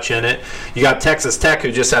basically touch in it. You got Texas Tech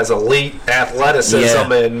who just has elite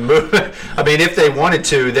athleticism and movement. I mean, if they wanted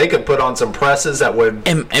to, they could put on some presses that would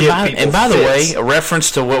And by the way, a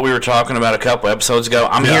reference to what we were talking about a couple episodes ago,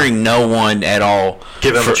 I'm hearing no one at all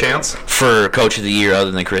give them a chance for Coach of the Year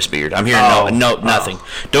other than Chris Beard. I'm hearing nothing.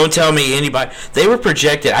 Don't tell me anybody. They were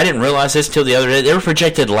projected. I didn't realize this till the other day. They were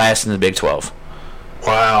projected last in the Big 12.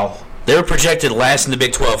 Wow. They were projected last in the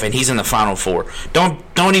Big 12, and he's in the Final Four. Don't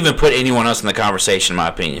even put anyone else in the conversation, in my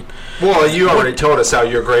opinion. Well, you already told us how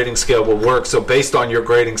your grading scale will work, so based on your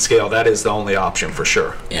grading scale, that is the only option for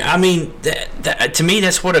sure. Yeah, I mean, to me,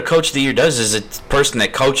 that's what a Coach of the Year does, is a person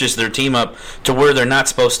that coaches their team up to where they're not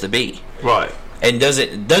supposed to be. Right. and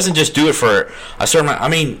doesn't just do it for a certain amount. I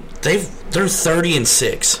mean, they're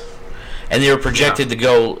 30-6, and they were projected to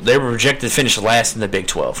go. They were projected to finish last in the Big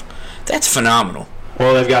 12. That's phenomenal.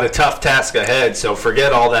 Well, they've got a tough task ahead, so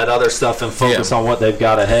forget all that other stuff and focus on what they've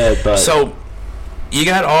got ahead. But so you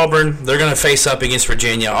got Auburn. They're going to face up against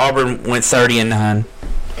Virginia. Auburn went 30-9.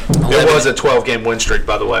 It was a 12-game win streak,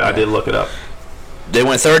 by the way. I did look it up. They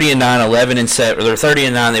went 30-9, 11-7. Or they're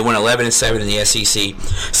 30-9. They went 11-7 in the SEC.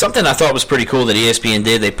 Something I thought was pretty cool that ESPN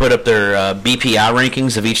did. They put up their BPI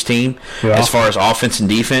rankings of each team as far as offense and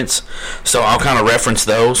defense. So I'll kind of reference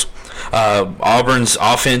those. Auburn's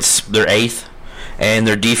offense, they're 8th. And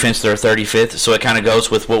their defense, they're 35th. So it kind of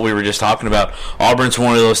goes with what we were just talking about. Auburn's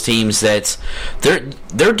one of those teams that's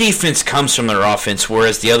their defense comes from their offense,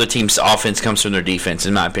 whereas the other team's offense comes from their defense,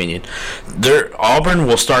 in my opinion. Auburn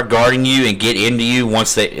will start guarding you and get into you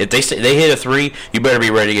once if they hit a 3, you better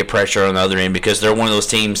be ready to get pressure on the other end, because they're one of those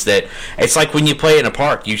teams that it's like when you play in a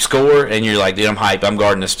park, you score and you're like, dude, I'm hype, I'm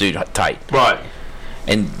guarding this dude tight. Right.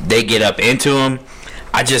 And they get up into him.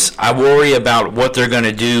 I worry about what they're going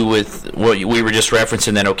to do with what we were just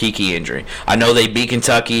referencing, that Okeke injury. I know they beat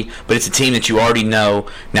Kentucky, but it's a team that you already know.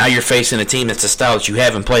 Now you're facing a team that's a style that you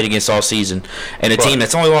haven't played against all season, and a team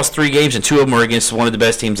that's only lost 3 games, and 2 of them are against one of the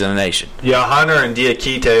best teams in the nation. Yeah, Hunter and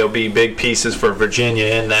Diakite will be big pieces for Virginia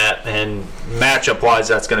in that, and matchup-wise,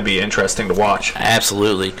 that's going to be interesting to watch.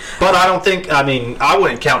 Absolutely. But I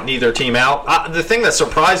wouldn't count neither team out. The thing that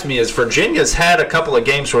surprised me is Virginia's had a couple of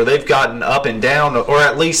games where they've gotten up and down, or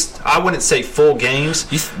at least, I wouldn't say full games.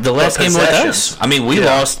 The last game with us. I mean, we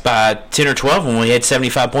lost by 10 or 12 when we had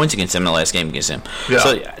 75 points against them in the last game against them. Yeah.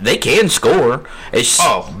 So they can score. They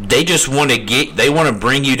just want to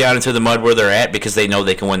bring you down into the mud where they're at, because they know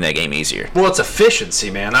they can win that game easier. Well, it's efficiency,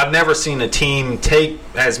 man. I've never seen a team take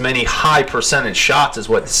as many high percentage shots as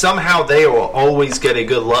what. Somehow they will always get a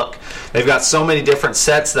good look. They've got so many different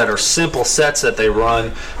sets that are simple sets that they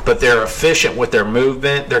run, but they're efficient with their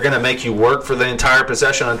movement. They're going to make you work for the entire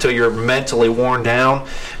possession until you're mentally worn down,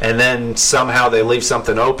 and then somehow they leave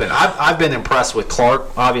something open. I've been impressed with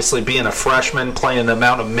Clark, obviously being a freshman, playing the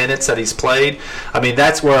amount of minutes that he's played. I mean,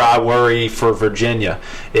 that's where I worry for Virginia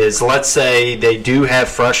is, let's say they do have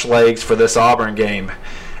fresh legs for this Auburn game,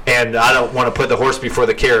 and I don't want to put the horse before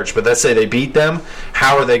the carriage, but let's say they beat them.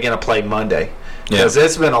 How are they going to play Monday? Because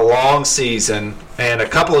it's been a long season, and a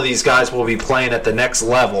couple of these guys will be playing at the next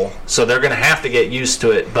level, so they're going to have to get used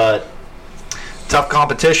to it. But tough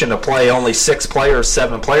competition to play only 6 players,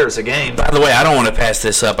 7 players a game. By the way, I don't want to pass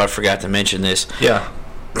this up. I forgot to mention this. Yeah.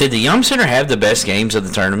 Did the Yum Center have the best games of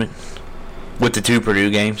the tournament with the 2 Purdue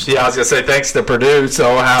games? Yeah, I was going to say thanks to Purdue,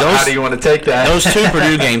 so how do you want to take that? Those 2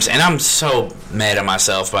 Purdue games, and I'm so mad at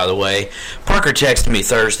myself, by the way. Parker texted me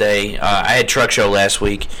Thursday. I had Truck Show last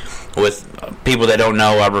week. With people that don't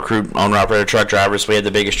know, I recruit owner-operator truck drivers. We had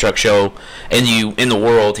the biggest truck show in the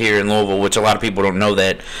world here in Louisville, which a lot of people don't know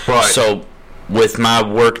that. Right. So with my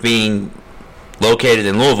work being located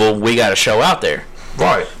in Louisville, we got a show out there.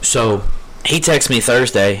 Right. So he texted me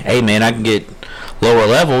Thursday, hey, man, I can get lower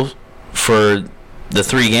levels for the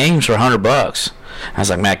 3 games for $100. I was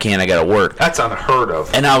like, man, I can't. I got to work. That's unheard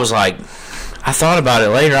of. And I was like, I thought about it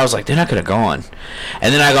later. I was like, dude, I could have gone.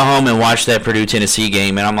 And then I go home and watch that Purdue-Tennessee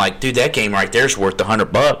game, and I'm like, dude, that game right there is worth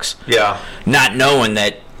 $100. Yeah. Not knowing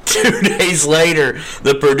that 2 days later,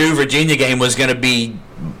 the Purdue-Virginia game was going to be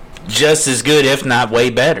just as good, if not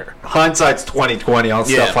way better. Hindsight's 20/20 on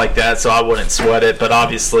stuff like that, so I wouldn't sweat it. But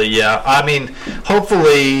obviously, yeah. I mean,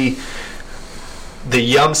 hopefully the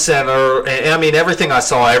Yum Center, I mean, everything I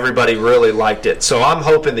saw, everybody really liked it. So I'm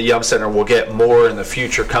hoping the Yum Center will get more in the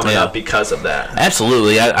future coming up because of that.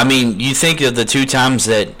 Absolutely. I mean, you think of the 2 times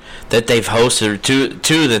that they've hosted, or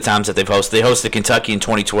two of the times that they've hosted. They hosted Kentucky in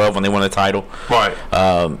 2012 when they won the title. Right.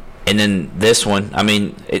 And then this one, I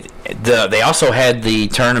mean, they also had the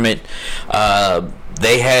tournament.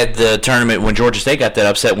 They had the tournament when Georgia State got that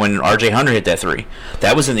upset when R.J. Hunter hit that 3.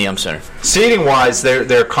 That was in the Yum Center. Seating-wise,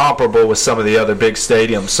 they're comparable with some of the other big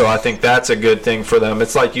stadiums, so I think that's a good thing for them.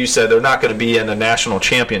 It's like you said, they're not going to be in the national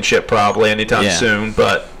championship probably anytime soon,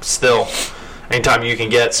 but still, anytime you can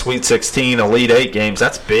get Sweet 16, Elite 8 games,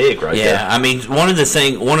 that's big right there. Yeah, I mean, one of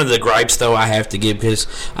the gripes, though, I have to give, because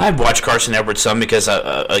I've watched Carson Edwards some because,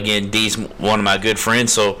 again, D's one of my good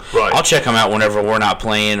friends, so I'll check him out whenever we're not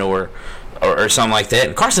playing or something like that.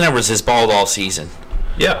 And Carson Edwards has balled all season.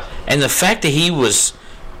 Yeah. And the fact that he was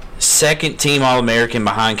second-team All-American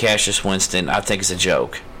behind Cassius Winston, I think is a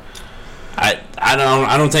joke. I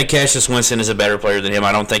don't think Cassius Winston is a better player than him.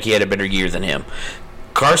 I don't think he had a better year than him.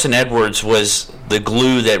 Carson Edwards was the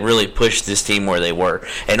glue that really pushed this team where they were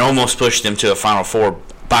and almost pushed them to a Final Four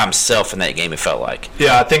by himself in that game, it felt like.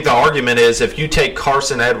 Yeah, I think the argument is if you take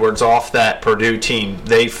Carson Edwards off that Purdue team,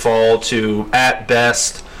 they fall to, at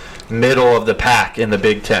best, middle of the pack in the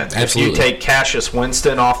Big Ten. Absolutely. If you take Cassius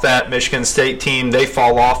Winston off that Michigan State team, they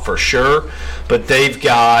fall off for sure. But they've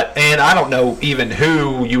got, and I don't know even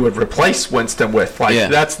who you would replace Winston with.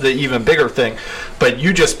 That's the even bigger thing. But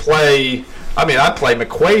you just play, I'd play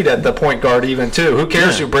McQuaid at the point guard even too. Who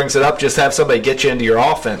cares who brings it up? Just have somebody get you into your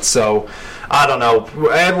offense. So, I don't know.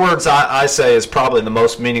 Edwards, I say, is probably the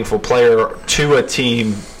most meaningful player to a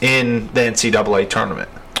team in the NCAA tournament.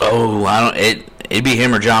 Oh, it'd be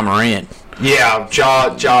him or John Morant. Yeah,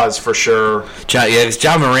 Jaws for sure. Because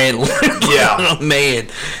John Morant, yeah. Oh, man.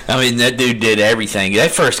 That dude did everything.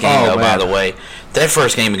 That first game, by the way, that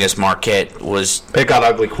first game against Marquette it got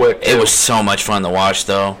ugly quick, too. It was so much fun to watch,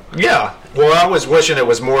 though. Yeah. Well, I was wishing it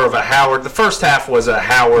was more of a Howard. The first half was a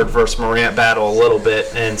Howard versus Morant battle a little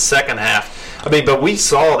bit, and second half, but we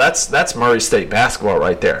saw that's Murray State basketball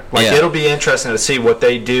right there. It'll be interesting to see what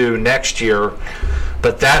they do next year,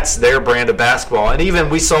 but that's their brand of basketball. And even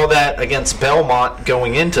we saw that against Belmont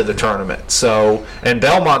going into the tournament. So, and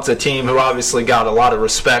Belmont's a team who obviously got a lot of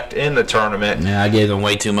respect in the tournament. Yeah, I gave them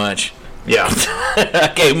way too much. Yeah.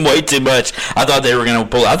 I gave them way too much. I thought they were going to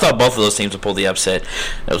pull. I thought both of those teams would pull the upset.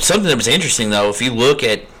 Something that was interesting, though, if you look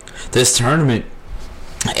at this tournament,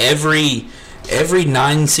 every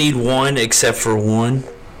 9 seed won except for one,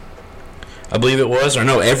 I believe it was, or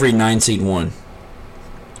no, every 9 seed won.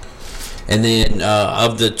 And then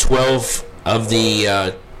of the 12 5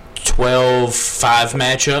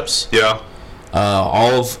 matchups,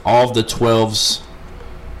 all of the 12s,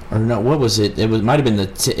 or no, what was it? It might have been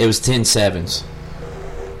it was 10-7s.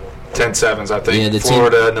 10-7s, I think. Yeah,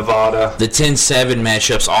 Florida, Nevada. The 10-7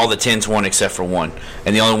 matchups, all the 10s won except for one,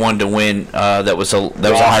 and the only one to win that was a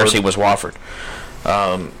higher seed was Wofford.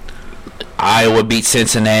 Iowa beat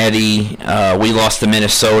Cincinnati. We lost to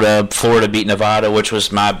Minnesota. Florida beat Nevada, which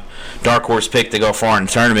was my dark horse pick to go far in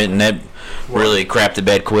the tournament, and that really crapped the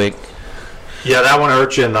bed quick. Yeah, that one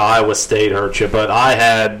hurt you, and the Iowa State hurt you. But I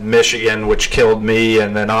had Michigan, which killed me,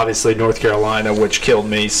 and then obviously North Carolina, which killed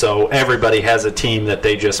me. So everybody has a team that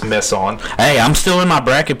they just miss on. Hey, I'm still in my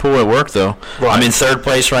bracket pool at work, though. Right. I'm in third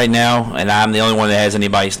place right now, and I'm the only one that has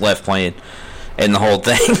anybody left playing in the whole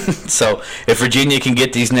thing. So if Virginia can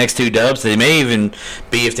get these next 2 dubs, they may even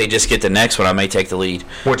be, if they just get the next one, I may take the lead.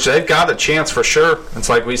 Which they've got a chance for sure. It's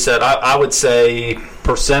like we said, I would say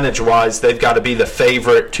percentage-wise, they've got to be the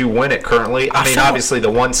favorite to win it currently. Obviously the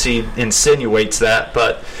 1 seed insinuates that,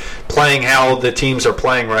 but playing how the teams are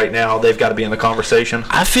playing right now, they've got to be in the conversation.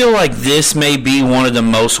 I feel like this may be one of the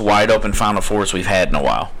most wide-open Final Fours we've had in a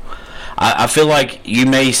while. I feel like you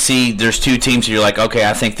may see there's 2 teams and you're like, okay,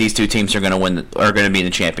 I think these 2 teams are going to be in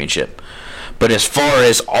the championship. But as far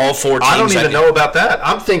as all 4 teams, I don't even know about that.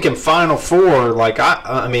 I'm thinking Final Four.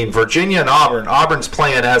 Virginia and Auburn. Auburn's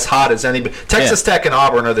playing as hot as anybody. Texas Tech and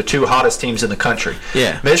Auburn are the 2 hottest teams in the country.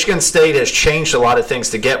 Yeah. Michigan State has changed a lot of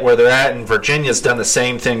things to get where they're at, and Virginia's done the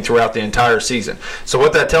same thing throughout the entire season. So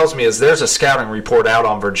what that tells me is there's a scouting report out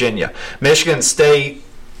on Virginia. Michigan State,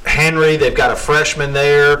 Henry, they've got a freshman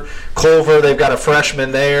there. Culver, they've got a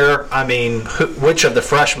freshman there. Which of the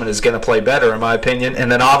freshmen is going to play better, in my opinion?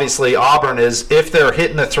 And then obviously Auburn is, if they're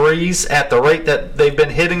hitting the threes at the rate that they've been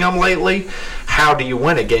hitting them lately, how do you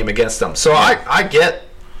win a game against them? So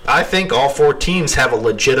I think all 4 teams have a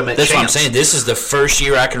legitimate chance. That's what I'm saying. This is the first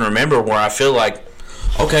year I can remember where I feel like,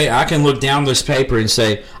 okay, I can look down this paper and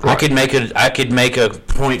say I could make a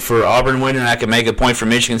point for Auburn winning, I could make a point for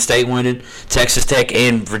Michigan State winning, Texas Tech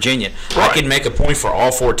and Virginia. Right. I could make a point for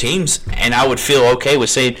all 4 teams, and I would feel okay with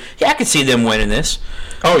saying, yeah, I could see them winning this.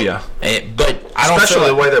 Oh yeah, but I don't. Especially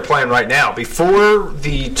the way they're playing right now. Before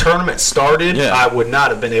the tournament started, I would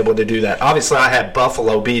not have been able to do that. Obviously, I had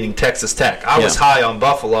Buffalo beating Texas Tech. I was high on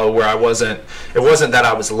Buffalo, where I wasn't. It wasn't that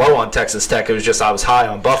I was low on Texas Tech. It was just I was high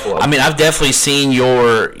on Buffalo. I've definitely seen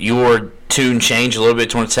your tune change a little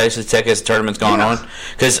bit towards Texas Tech as the tournament's gone on,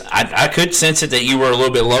 because I could sense it that you were a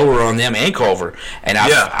little bit lower on them and Culver, and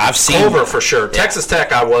I've seen Culver for sure. Yeah. Texas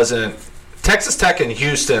Tech, I wasn't. Texas Tech and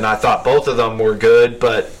Houston, I thought both of them were good,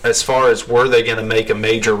 but as far as were they going to make a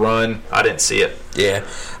major run, I didn't see it. Yeah,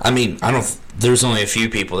 there's only a few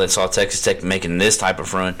people that saw Texas Tech making this type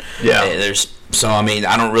of run. Yeah,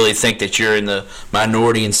 I don't really think that you're in the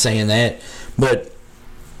minority in saying that, but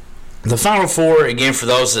the Final Four, again, for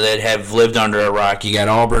those that have lived under a rock, you got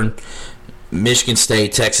Auburn, Michigan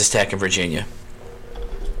State, Texas Tech, and Virginia.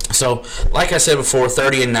 So, like I said before,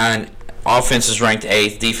 30-9. Offense is ranked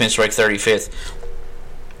 8th, defense ranked 35th.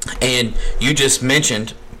 And you just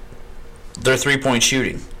mentioned their 3-point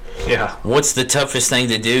shooting. Yeah. What's the toughest thing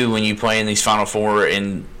to do when you play in these Final Four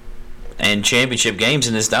and championship games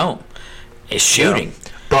in this dome? It's shooting.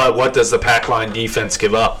 Yeah. But what does the pack line defense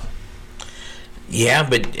give up? Yeah,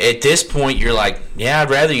 but at this point, you're like, I'd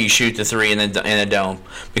rather you shoot the three in a dome,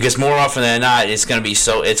 because more often than not, it's going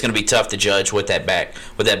to be tough to judge with that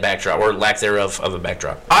backdrop or lack thereof of a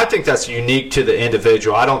backdrop. I think that's unique to the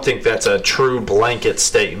individual. I don't think that's a true blanket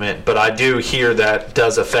statement, but I do hear that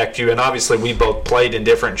does affect you. And obviously, we both played in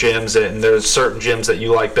different gyms, and there's certain gyms that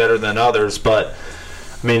you like better than others. But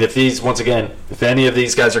I mean, if any of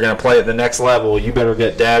these guys are going to play at the next level, you better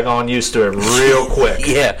get daggone used to it real quick.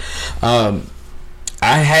 Yeah.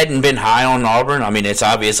 I hadn't been high on Auburn. I mean, it's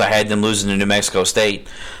obvious I had them losing to New Mexico State,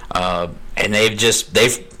 and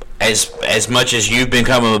they've as much as you've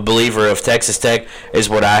become a believer of Texas Tech is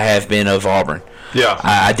what I have been of Auburn. Yeah,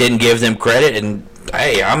 I didn't give them credit, and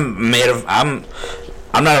hey, I'm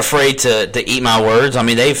not afraid to eat my words. I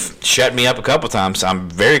mean, they've shut me up a couple times. I'm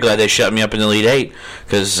very glad they shut me up in the Elite Eight,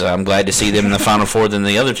 because I'm glad to see them in the Final Four than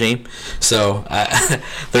the other team. So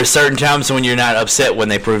there's certain times when you're not upset when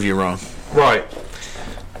they prove you wrong. Right.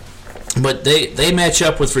 But they match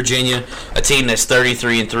up with Virginia, a team that's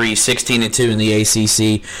 33-3, 16-2 in the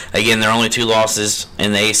ACC. Again, their only two losses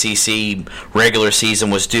in the ACC regular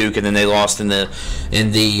season was Duke, and then they lost in the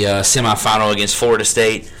semifinal against Florida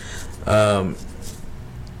State.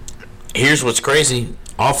 Here's what's crazy: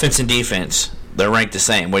 offense and defense, they're ranked the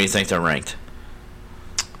same. What do you think they're ranked?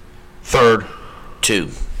 Third. 2.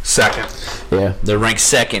 Second. Yeah. They're ranked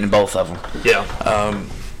second in both of them. Yeah.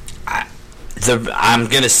 I'm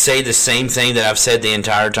going to say the same thing that I've said the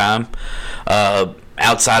entire time.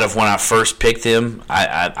 Outside of when I first picked them,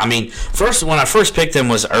 I mean, when I first picked them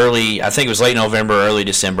was early. I think it was late November, early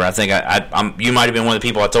December. I think you might have been one of the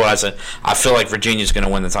people I told. I said I feel like Virginia's going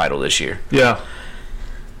to win the title this year. Yeah.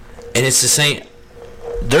 And it's the same.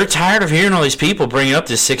 They're tired of hearing all these people bringing up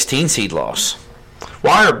this 16 seed loss.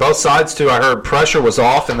 Well, I heard both sides, too. I heard pressure was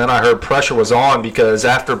off, and then I heard pressure was on, because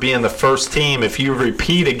after being the first team, if you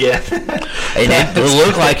repeat again... And it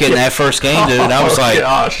looked like it in that first game, dude. I was like,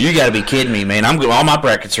 gosh. You got to be kidding me, man. All my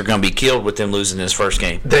brackets are going to be killed with them losing this first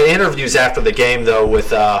game. The interviews after the game, though, with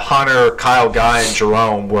Hunter, Kyle Guy, and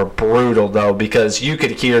Jerome were brutal, though, because you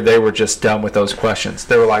could hear they were just done with those questions.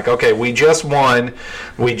 They were like, okay, we just won.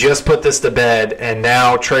 We just put this to bed, and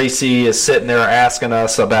now Tracy is sitting there asking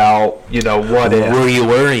us about, what if. Were you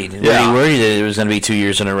worried? Yeah. Were you worried that it was going to be 2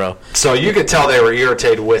 years in a row? So you could tell they were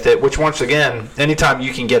irritated with it, which, once again, anytime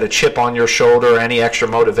you can get a chip on your shoulder, any extra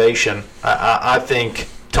motivation, I think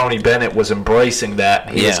Tony Bennett was embracing that.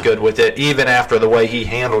 He was good with it. Even after the way he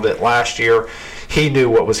handled it last year, he knew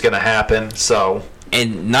what was going to happen. So...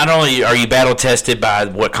 And not only are you battle-tested by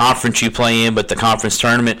what conference you play in, but the conference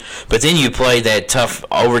tournament, but then you play that tough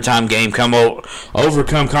overtime game,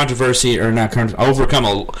 overcome controversy, or not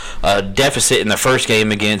overcome a deficit in the first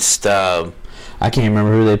game against... I can't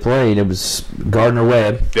remember who they played. It was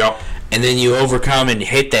Gardner-Webb. Yep. And then you overcome and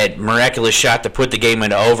hit that miraculous shot to put the game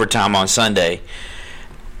into overtime on Sunday.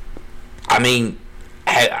 I mean,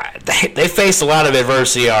 they faced a lot of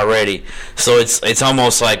adversity already, so it's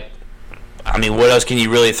almost like, I mean, what else can you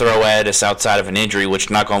really throw at us outside of an injury, which,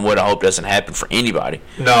 knock on wood, I hope doesn't happen for anybody.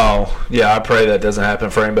 No. Yeah, I pray that doesn't happen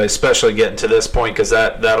for anybody, especially getting to this point, because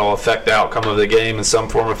that'll affect the outcome of the game in some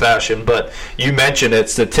form or fashion. But you mentioned it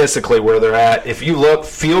statistically where they're at. If you look,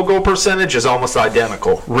 field goal percentage is almost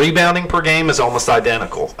identical. Rebounding per game is almost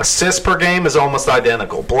identical. Assists per game is almost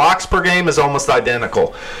identical. Blocks per game is almost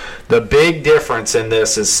identical. The big difference in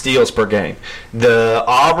this is steals per game. The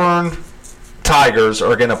Auburn Tigers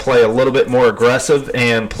are going to play a little bit more aggressive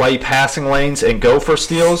and play passing lanes and go for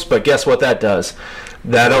steals, but guess what that does?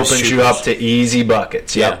 That opens you up to easy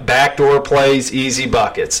buckets. Yeah. Backdoor plays, easy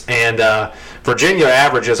buckets. And Virginia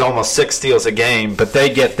averages almost 6 steals a game, but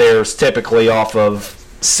they get theirs typically off of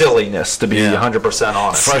silliness, to be 100%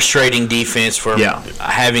 honest. Frustrating defense for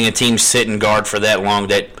having a team sit and guard for that long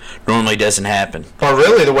that normally doesn't happen. Or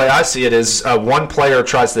really, the way I see it is one player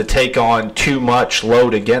tries to take on too much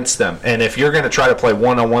load against them. And if you're going to try to play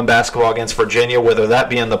one-on-one basketball against Virginia, whether that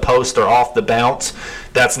be in the post or off the bounce,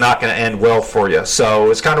 that's not going to end well for you.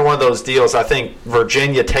 So it's kind of one of those deals. I think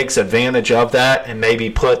Virginia takes advantage of that and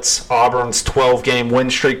maybe puts Auburn's 12-game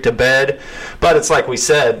win streak to bed. But it's like we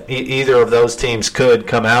said, either of those teams could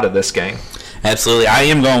come out of this game. Absolutely, I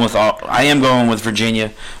am going with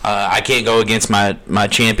Virginia. I can't go against my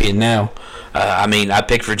champion now. I mean, I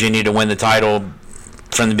picked Virginia to win the title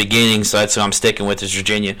from the beginning, so that's who I'm sticking with is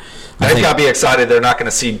Virginia. They've got to be excited they're not going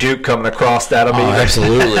to see Duke coming across that.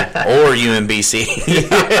 Absolutely. Or UMBC.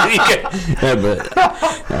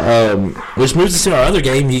 Which moves us to our other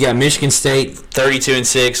game. You got Michigan State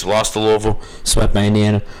 32-6, lost to Louisville. swept by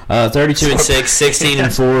Indiana. 32-6,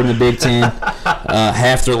 16-4 in the Big Ten.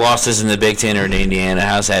 Half their losses in the Big Ten are in Indiana.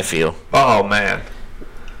 How's that feel? Oh, man.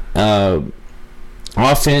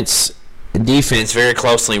 Offense, Defense very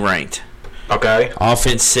closely ranked. Okay.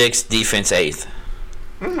 Offense 6th, defense 8th.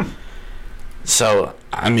 So,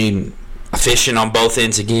 I mean, efficient on both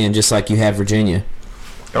ends again, just like you have Virginia.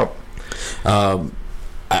 Oh.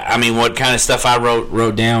 I mean, what kind of stuff I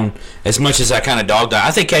wrote down, as much as I kind of dogged on,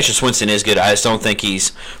 I think Cassius Winston is good. I just don't think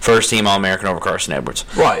he's first-team All-American over Carson Edwards.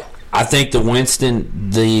 Right. I think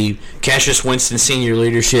the Cassius Winston senior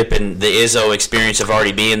leadership and the Izzo experience of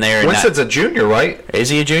already being there. Winston's a junior, right? Is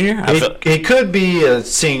he a junior? He could be a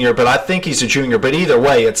senior, but I think he's a junior. But either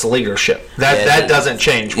way, it's leadership. That doesn't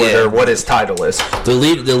change what his title is. The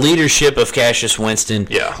leadership of Cassius Winston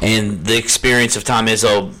and the experience of Tom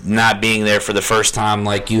Izzo not being there for the first time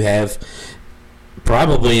like you have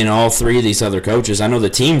probably in all three of these other coaches. I know the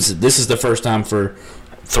teams, this is the first time for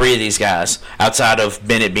three of these guys, outside of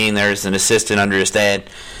Bennett being there as an assistant under his dad.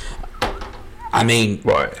 I mean,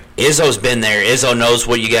 right. Izzo's been there. Izzo knows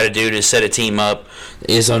what you got to do to set a team up.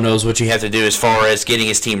 Izzo knows what you have to do as far as getting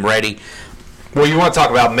his team ready. Well, you want to talk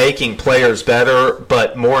about making players better,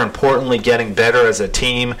 but more importantly, getting better as a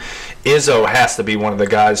team. Izzo has to be one of the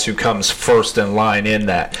guys who comes first in line in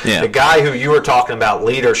that. Yeah. The guy who you were talking about,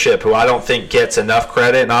 leadership, who I don't think gets enough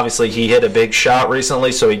credit, and obviously he hit a big shot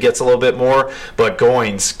recently, so he gets a little bit more, but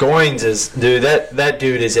Goins is, dude, that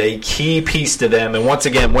dude is a key piece to them. And once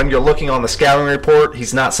again, when you're looking on the scouting report,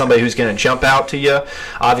 he's not somebody who's going to jump out to you.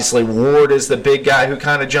 Obviously, Ward is the big guy who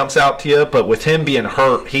kind of jumps out to you, but with him being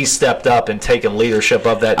hurt, he stepped up and taken leadership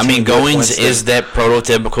of that team. I mean, Goins is that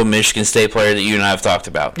prototypical Michigan State player that you and I have talked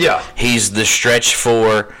about. Yeah. He's the stretch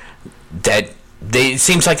for that. It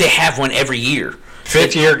seems like they have one every year.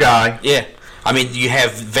 Fifth-year guy. Yeah. I mean, you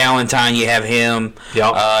have Valentine, you have him,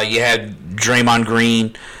 yep. You have Draymond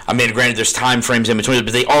Green. I mean, granted, there's time frames in between,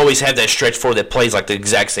 but they always have that stretch four that plays like the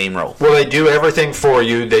exact same role. Well, they do everything for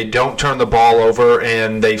you. They don't turn the ball over,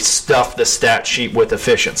 and they stuff the stat sheet with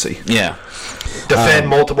efficiency. Yeah. Defend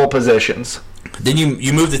multiple positions. Then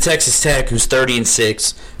you move to Texas Tech, who's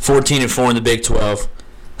 30-6, 14-4 in the Big 12,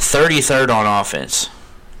 33rd on offense.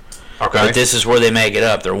 Okay. But this is where they make it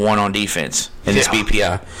up. They're one on defense in this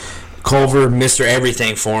BPI. Culver, Mr.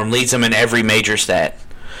 Everything for him, leads them in every major stat.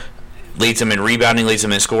 Leads them in rebounding, leads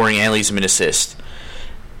them in scoring, and leads them in assists.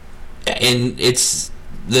 And it's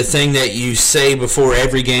the thing that you say before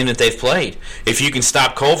every game that they've played. If you can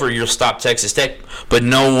stop Culver, you'll stop Texas Tech. But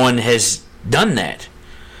no one has done that.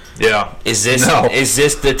 Yeah. Is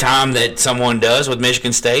this the time that someone does with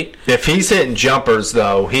Michigan State? If he's hitting jumpers,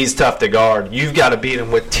 though, he's tough to guard. You've got to beat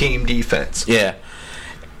him with team defense. Yeah.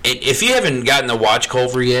 If you haven't gotten to watch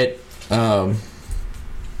Culver yet,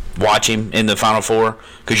 watch him in the Final Four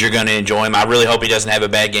because you're going to enjoy him. I really hope he doesn't have a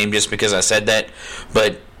bad game just because I said that.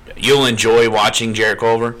 But you'll enjoy watching Jarrett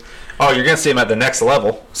Culver. Oh, you're going to see him at the next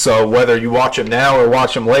level. So whether you watch him now or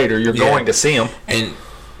watch him later, you're going to see him. And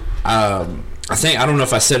I don't know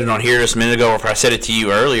if I said it on here just a minute ago or if I said it to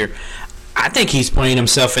you earlier. I think he's playing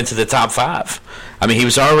himself into the top 5. I mean, he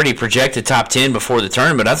was already projected top 10 before the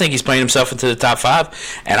tournament. I think he's playing himself into the top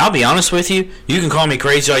 5. And I'll be honest with you, you can call me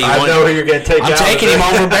crazy all you want. I know who you're going to take. I'm taking him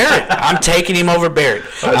over Barrett. I'm taking him over Barrett.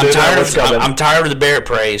 I'm tired of the Barrett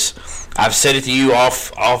praise. I've said it to you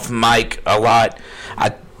off mic a lot.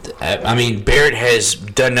 I mean, Barrett has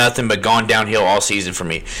done nothing but gone downhill all season for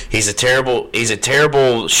me. He's a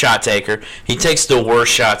terrible shot taker. He takes the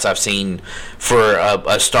worst shots I've seen for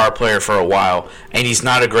a star player for a while, and he's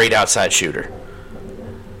not a great outside shooter.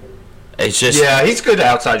 It's just he's a good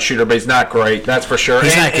outside shooter, but he's not great. That's for sure.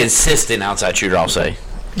 He's not a consistent outside shooter, I'll say.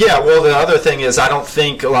 Yeah, well, the other thing is I don't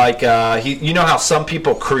think, like, you know how some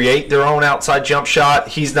people create their own outside jump shot?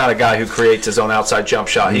 He's not a guy who creates his own outside jump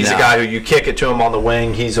shot. He's a guy who you kick it to him on the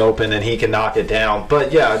wing, he's open, and he can knock it down.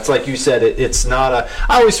 But, yeah, it's like you said, it's not a –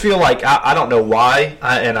 I always feel like, I don't know why,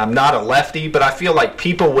 and I'm not a lefty, but I feel like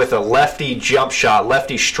people with a lefty jump shot,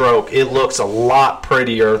 lefty stroke, it looks a lot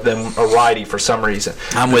prettier than a righty for some reason.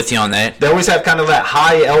 I'm with you on that. They always have kind of that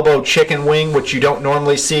high elbow chicken wing, which you don't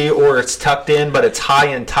normally see, or it's tucked in, but it's high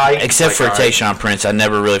and tight. Except for Tayshaun Prince, I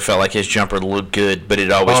never really felt like his jumper looked good, but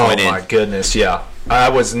it always went in. Oh, my goodness, yeah. I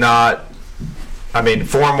was not I mean,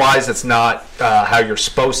 form-wise, it's not how you're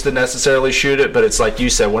supposed to necessarily shoot it, but it's like you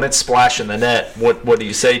said, when it's splashing the net, what do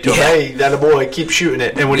you say to him? Hey, that boy, keep shooting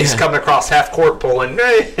it. And when he's coming across half court pulling,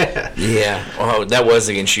 yeah. Oh, that was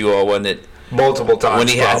against you all, wasn't it? Multiple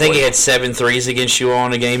times. I think he had 7 threes against you all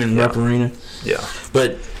in a game in Rupp Arena. Yeah.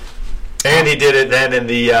 But and he did it then in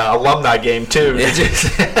the alumni game too.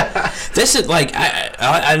 This is like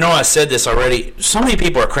I know I said this already. So many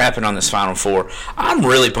people are crapping on this Final Four. I'm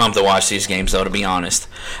really pumped to watch these games, though, to be honest,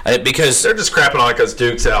 because they're just crapping on it because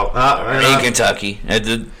Duke's out in Kentucky.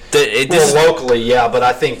 Locally, yeah, but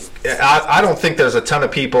I don't think there's a ton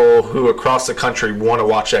of people who across the country want to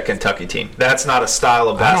watch that Kentucky team. That's not a style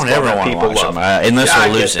of basketball that people love. Unless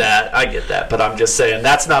they're losing. I get that, but I'm just saying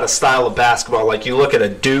that's not a style of basketball. Like you look at a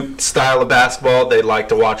Duke style of basketball, they like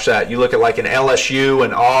to watch that. You look at like an LSU,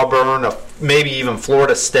 an Auburn, maybe even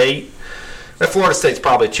Florida State. Florida State's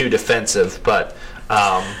probably too defensive, but.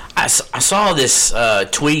 I saw this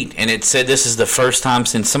tweet, and it said this is the first time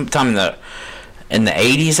since sometime in the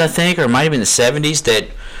 80s, I think, or it might have been the 70s, that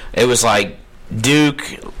it was like Duke,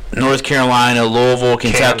 North Carolina, Louisville,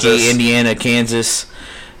 Kentucky, Kansas. Indiana, Kansas,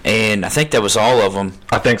 and I think that was all of them.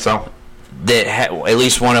 I think so. That at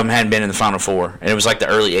least one of them hadn't been in the Final Four, and it was like the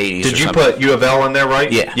early 80s. Did you put U of L in there,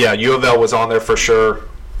 right? Yeah. Yeah, U of L was on there for sure.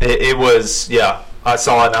 It was, yeah. I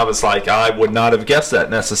saw it, and I was like, I would not have guessed that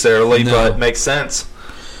necessarily, but it makes sense.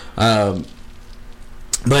 But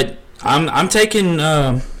I'm taking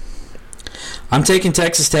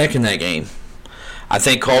Texas Tech in that game. I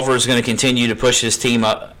think Culver is going to continue to push his team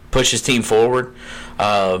forward.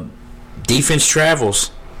 Defense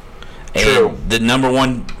travels. True. And the number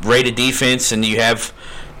 1 rated defense, and you have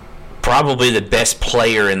probably the best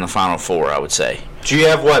player in the Final Four, I would say. Do you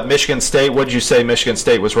have Michigan State? What did you say Michigan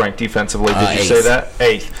State was ranked defensively? Did you say that?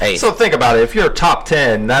 8th. So think about it. If you're top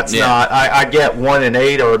 10, that's not. I get 1 and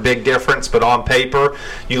 8 are a big difference, but on paper,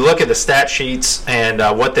 you look at the stat sheets and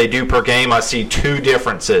what they do per game. I see 2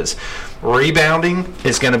 differences. Rebounding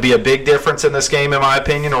is going to be a big difference in this game, in my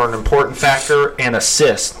opinion, or an important factor, and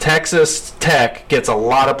assists. Texas Tech gets a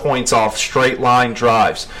lot of points off straight line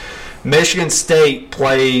drives. Michigan State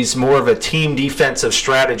plays more of a team defensive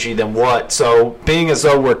strategy than what. So being as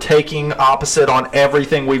though we're taking opposite on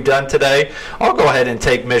everything we've done today, I'll go ahead and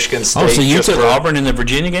take Michigan State. Oh, so you took Auburn in the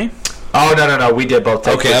Virginia game? Oh, no. We did both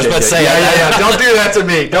take Virginia. I was about to say. Yeah. Don't do that to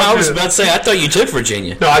me. I was about to say, I thought you took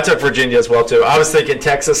Virginia. No, I took Virginia as well, too. I was thinking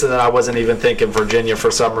Texas, and then I wasn't even thinking Virginia for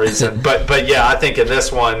some reason. but yeah, I think in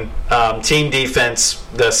this one, team defense,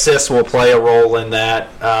 the assists will play a role in that.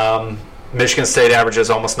 Michigan State averages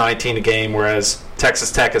almost 19 a game, whereas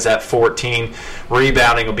Texas Tech is at 14.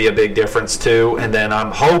 Rebounding will be a big difference, too. And then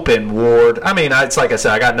I'm hoping Ward – I mean, it's like I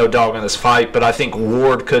said, I got no dog in this fight, but I think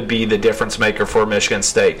Ward could be the difference maker for Michigan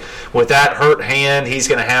State. With that hurt hand, he's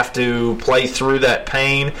going to have to play through that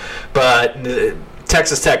pain. But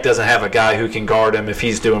Texas Tech doesn't have a guy who can guard him if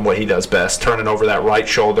he's doing what he does best, turning over that right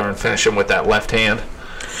shoulder and finishing with that left hand.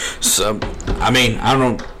 So, I mean, I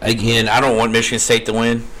don't want Michigan State to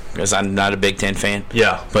win, because I'm not a Big Ten fan.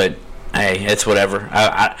 Yeah. But, hey, it's whatever.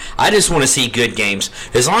 I just want to see good games.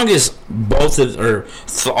 As long as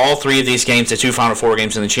all 3 of these games, the 2 Final Four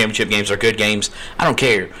games and the championship games, are good games, I don't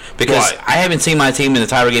care. Because I haven't seen my team in the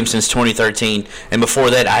title game since 2013, and before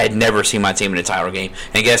that, I had never seen my team in a title game.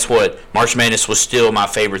 And guess what? March Madness was still my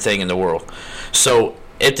favorite thing in the world. So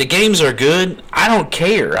if the games are good, I don't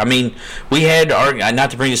care. I mean, we had,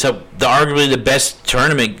 not to bring this up, arguably the best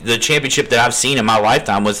tournament, the championship that I've seen in my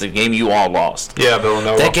lifetime was the game you all lost. Yeah,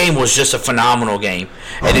 Villanova. That game was just a phenomenal game.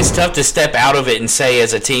 And it's tough to step out of it and say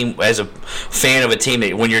as a fan of a team,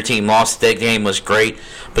 that when your team lost, that game was great.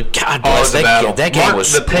 But God bless, that game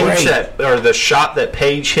was great. The shot that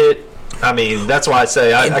Page hit, I mean, that's why I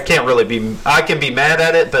say I can't really be. I can be mad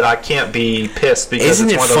at it, but I can't be pissed because isn't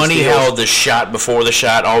it's it one of those funny deals. how the shot before the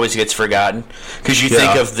shot always gets forgotten? Because you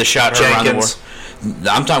think of the shot around the world.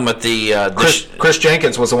 I'm talking about Chris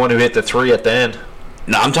Jenkins was the one who hit the 3 at the end.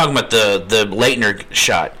 No, I'm talking about the Leitner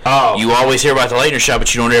shot. Oh. You always hear about the Leitner shot,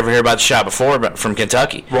 but you don't ever hear about the shot before from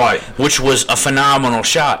Kentucky. Right. Which was a phenomenal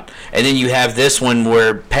shot. And then you have this one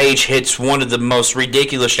where Page hits one of the most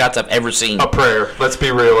ridiculous shots I've ever seen. A prayer. Let's be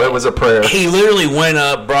real. It was a prayer. He literally went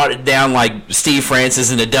up, brought it down like Steve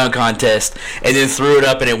Francis in the dunk contest, and then threw it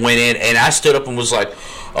up and it went in. And I stood up and was like,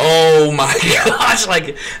 oh my gosh.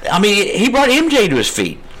 He brought MJ to his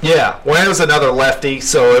feet. Yeah, well, it was another lefty,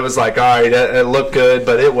 so it was like, all right, it looked good,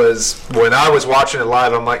 but it was, when I was watching it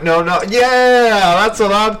live, I'm like, no, that's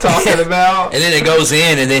what I'm talking about. And then it goes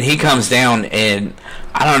in, and then he comes down, and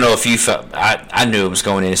I don't know if you felt, I knew it was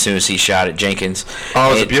going in as soon as he shot at Jenkins. Oh,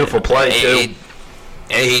 it was a beautiful play, too.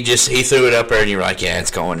 he threw it up there, and you're like, yeah,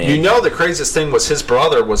 it's going in. The craziest thing was his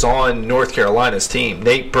brother was on North Carolina's team.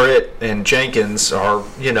 Nate Britt and Jenkins are,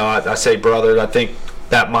 I say brother. I think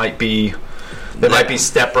that might be. They might be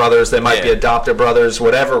stepbrothers. They might be adopted brothers.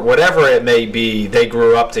 Whatever it may be, they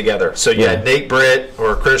grew up together. So you had Nate Britt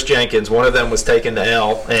or Chris Jenkins. One of them was taking the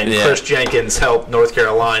L, and Chris Jenkins helped North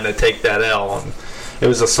Carolina take that L. And it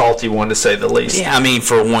was a salty one, to say the least. Yeah, I mean,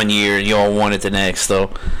 for 1 year, you all won it the next, though.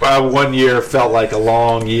 Well, 1 year felt like a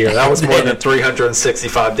long year. That was more than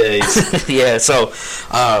 365 days. Yeah, so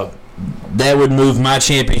that would move my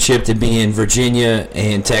championship to being Virginia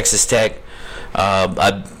and Texas Tech.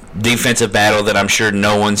 A defensive battle that I'm sure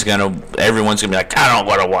everyone's gonna be like, I don't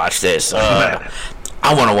want to watch this.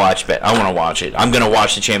 I want to watch it. I'm gonna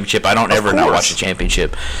watch the championship. I don't ever not watch the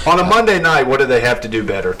championship. On a Monday night, what do they have to do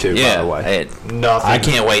better too? Yeah, by the way, nothing. I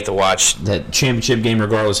can't wait to watch that championship game,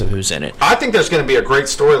 regardless of who's in it. I think there's going to be a great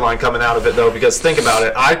storyline coming out of it, though, because think about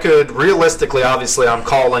it. I could realistically, obviously, I'm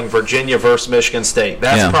calling Virginia versus Michigan State.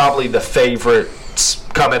 That's probably the favorites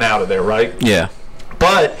coming out of there, right? Yeah.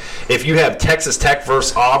 But if you have Texas Tech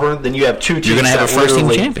versus Auburn, then you have two teams. You're going to have a first-team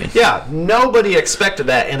champion. Yeah, nobody expected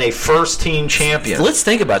that in a first-team champion. Let's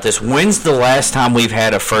think about this. When's the last time we've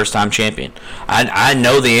had a first-time champion? I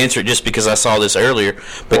know the answer just because I saw this earlier,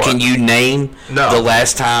 but can you name the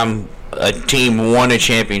last time a team won a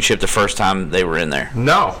championship the first time they were in there?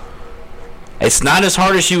 No. It's not as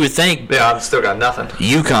hard as you would think. Yeah, I've still got nothing.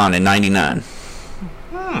 UConn in 99.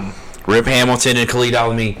 Rip Hamilton and Khalid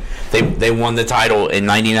Al-Amin. They won the title in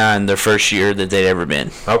 99, their first year that they'd ever been.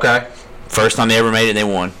 Okay. First time they ever made it, they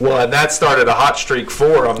won. Well, and that started a hot streak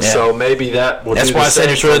for them, so maybe that will That's why I said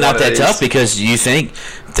it's really not that tough, because you think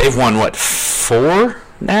they've won, 4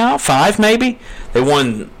 now? 5 maybe? They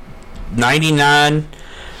won 99,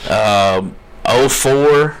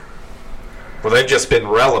 04. Well, they've just been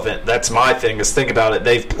relevant. That's my thing, is think about it.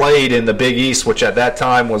 They've played in the Big East, which at that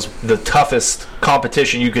time was the toughest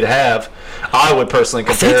competition you could have. I would personally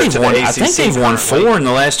compare it to the ACC. I think they've won 4 in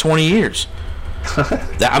the last 20 years.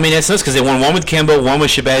 I mean, that's nuts, because they won one with Kimbo, one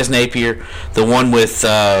with Shabazz Napier, they won one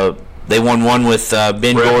with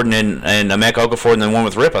Ben Gordon and Emeka Okafor, and then one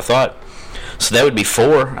with Rip, I thought. So that would be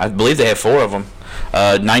 4. I believe they have 4 of them.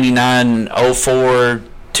 99, 04,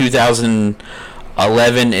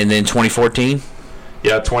 2011, and then 2014.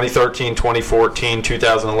 Yeah, 2013, 2014,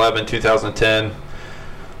 2011, 2010,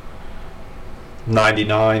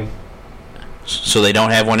 99. So they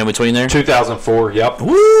don't have one in between there? 2004, yep.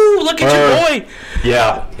 Woo, look at your boy.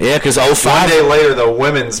 Yeah. Yeah, because 05. 1 day later, the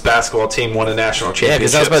women's basketball team won a national championship. Yeah,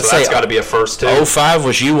 because I was about to say, that's got to be a first, too. 05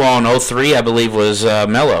 was you all, and 03, I believe, was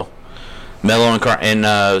Melo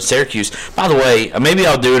and Syracuse. By the way, maybe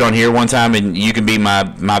I'll do it on here one time, and you can be my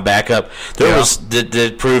backup. There was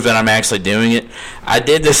to prove that I'm actually doing it. I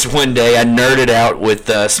did this one day. I nerded out with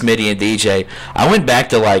Smitty and DJ. I went back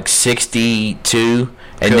to like 62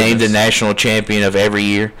 and named the national champion of every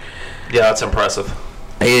year. Yeah, that's impressive.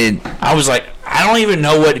 And I was like, I don't even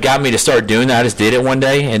know what got me to start doing that. I just did it one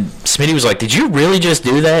day, and Smitty was like, "Did you really just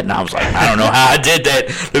do that?" And I was like, I don't know how I did that,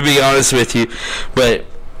 to be honest with you, but.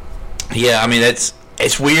 Yeah, I mean, it's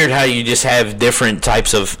weird how you just have different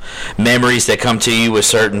types of memories that come to you with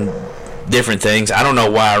certain different things. I don't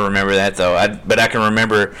know why I remember that, though. But I can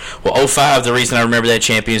remember, 05, the reason I remember that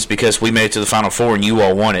champion is because we made it to the Final Four and you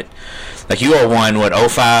all won it. Like, you all won,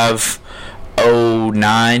 05,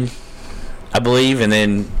 09, I believe, and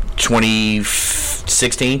then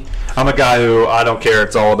 2016. I'm a guy who, I don't care.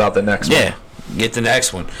 It's all about the next one. Yeah, get the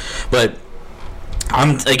next one. But...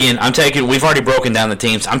 I'm taking. We've already broken down the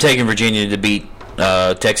teams. I'm taking Virginia to beat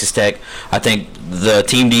Texas Tech. I think the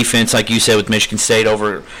team defense, like you said, with Michigan State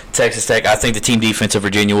over Texas Tech, I think the team defense of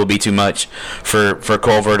Virginia will be too much for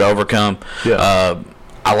Culver to overcome. Yeah.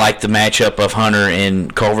 I like the matchup of Hunter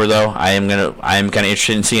and Culver, though. I am kind of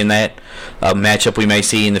interested in seeing that matchup we may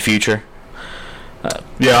see in the future.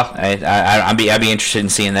 I'd be interested in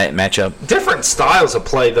seeing that matchup. Different styles of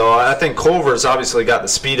play, though. I think Culver's obviously got the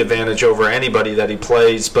speed advantage over anybody that he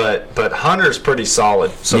plays, but Hunter's pretty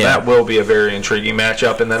solid, so that will be a very intriguing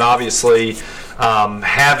matchup. And then obviously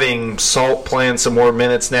having Salt playing some more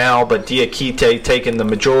minutes now, but Diakite taking the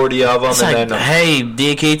majority of them. Hey,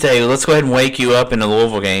 Diakite, let's go ahead and wake you up in the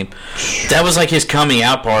Louisville game. That was like his coming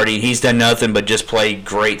out party. He's done nothing but just play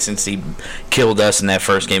great since he killed us in that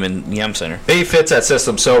first game in Yum Center. He fits that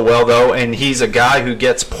system so well, though, and he's a guy who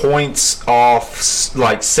gets points off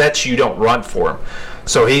like sets you don't run for him.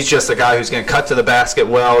 So he's just a guy who's going to cut to the basket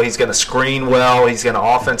well. He's going to screen well. He's going to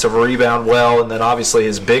offensive rebound well. And then obviously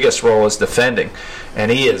his biggest role is defending.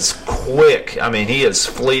 And he is quick. I mean, he is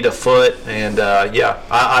fleet of foot. And,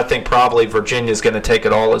 I think probably Virginia's going to take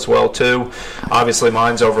it all as well, too. Obviously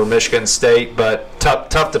mine's over Michigan State, but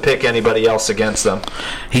tough to pick anybody else against them.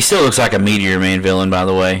 He still looks like a Meteor Man villain, by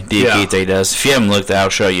the way. Diakite does. If you haven't looked, I'll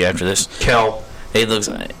show you after this. Kel. He looks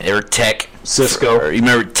or Tech. Cisco. You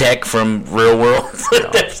remember Tech from Real World?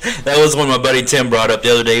 That was one my buddy Tim brought up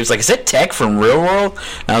the other day. He was like, is that Tech from Real World?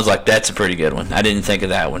 And I was like, that's a pretty good one. I didn't think of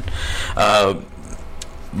that one.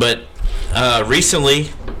 But recently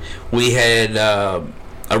we had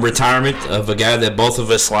a retirement of a guy that both of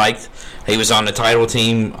us liked. He was on the title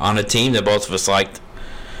team, on a team that both of us liked.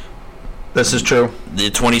 This is true. The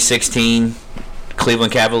 2016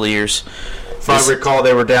 Cleveland Cavaliers. If I recall,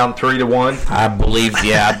 they were down 3-1. I believe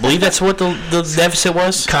that's what the deficit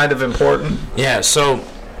was. Kind of important. Yeah, so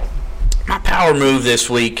my power move this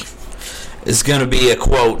week is going to be a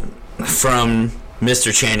quote from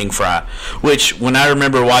Mr. Channing Frye, which when I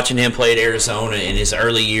remember watching him play at Arizona in his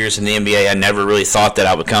early years in the NBA, I never really thought that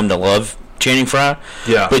I would come to love Channing Frye.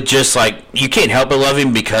 Yeah. But just like, you can't help but love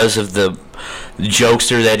him because of the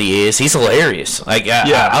jokester that he is. He's hilarious.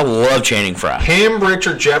 I love Channing Frye. Him,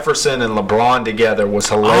 Richard Jefferson, and LeBron together was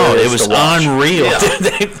hilarious. Oh, it was unreal.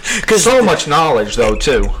 Yeah. So much knowledge, though,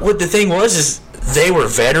 too. What the thing was is they were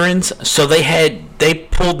veterans, so they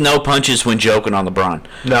pulled no punches when joking on LeBron.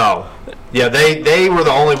 No. Yeah, they were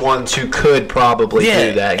the only ones who could probably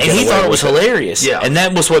do that. And he thought it was hilarious. Yeah. And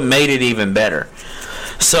that was what made it even better.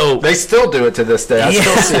 So they still do it to this day. I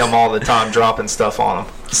still see them all the time dropping stuff on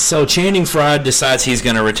them. So Channing Frye decides he's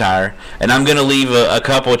going to retire, and I'm going to leave a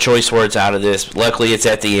couple of choice words out of this. Luckily, it's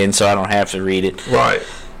at the end, so I don't have to read it. Right.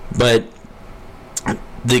 But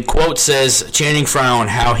the quote says, Channing Frye on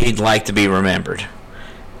how he'd like to be remembered.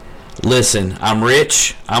 Listen, I'm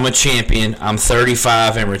rich, I'm a champion, I'm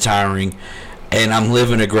 35 and retiring, and I'm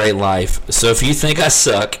living a great life. So if you think I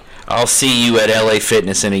suck, I'll see you at LA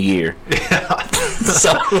Fitness in a year. Yeah.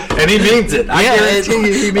 So, and he means it. I guarantee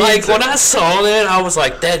you he means it. When I saw that, I was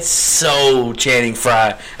like, that's so Channing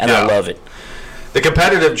Frye, and I love it. The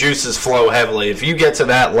competitive juices flow heavily. If you get to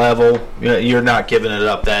that level, you're not giving it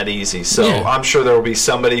up that easy. So I'm sure there will be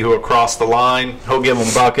somebody who will cross the line. He'll give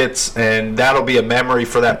them buckets, and that'll be a memory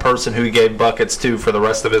for that person who he gave buckets to for the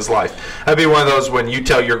rest of his life. That'd be one of those when you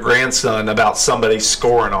tell your grandson about somebody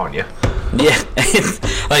scoring on you. Yeah,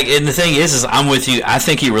 and the thing is I'm with you. I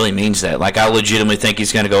think he really means that. I legitimately think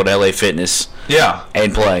he's going to go to LA Fitness. Yeah,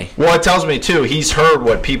 and play. Well, it tells me too. He's heard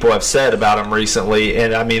what people have said about him recently,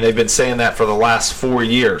 and I mean they've been saying that for the last 4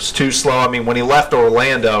 years. Too slow. I mean, when he left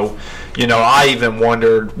Orlando, I even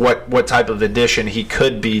wondered what type of addition he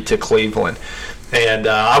could be to Cleveland. And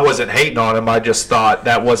I wasn't hating on him. I just thought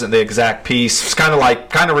that wasn't the exact piece. It's kind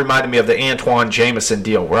of reminded me of the Antoine Jameson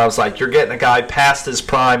deal, where I was like, you're getting a guy past his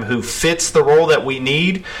prime who fits the role that we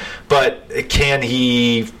need, but can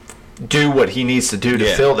he do what he needs to do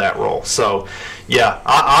to fill that role? So, yeah,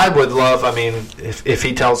 I would love, I mean, if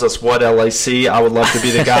he tells us what LAC, I would love to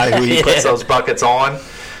be the guy who he puts those buckets on.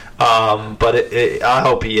 But I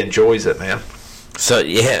hope he enjoys it, man. So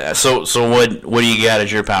what do you got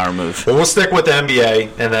as your power move? Well, we'll stick with the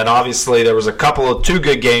NBA, and then obviously there was two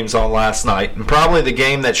good games on last night, and probably the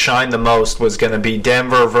game that shined the most was going to be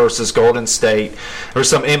Denver versus Golden State. There were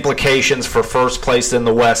some implications for first place in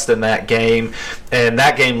the West in that game, and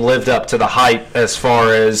that game lived up to the hype as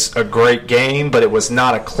far as a great game, but it was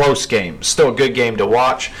not a close game. Still a good game to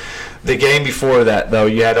watch. The game before that, though,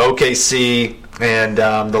 you had OKC and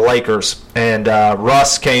the Lakers, and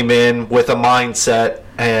Russ came in with a mindset,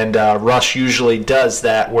 and Russ usually does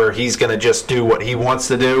that where he's going to just do what he wants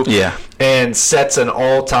to do, and sets an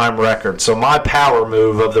all-time record. So my power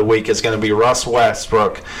move of the week is going to be Russ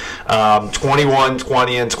Westbrook, 21,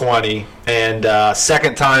 20, and 20, and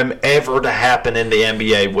second time ever to happen in the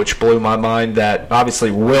NBA, which blew my mind. That obviously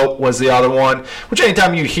Wilt was the other one, which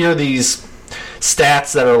anytime you hear these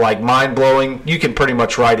stats that are mind-blowing, you can pretty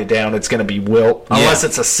much write it down. It's going to be Wilt. Unless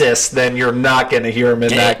it's assists, then you're not going to hear him in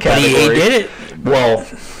that category. He did it. Well,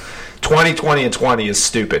 20, 20, and 20 is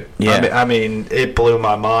stupid. Yeah. I mean, it blew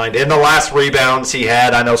my mind. In the last rebounds he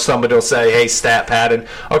had, I know somebody will say, hey, stat padding.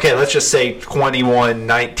 Okay, let's just say 21,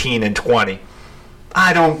 19, and 20.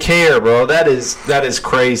 I don't care, bro. That is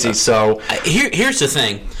crazy. So here's the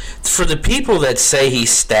thing. For the people that say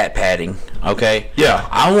he's stat padding, okay? Yeah.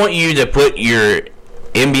 I want you to put your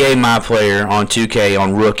NBA My Player on 2K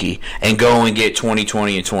on rookie and go and get 20,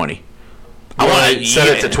 20, and 20. I want to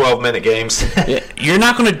set it to 12-minute games. You're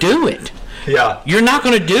not going to do it. Yeah. You're not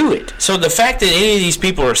going to do it. So the fact that any of these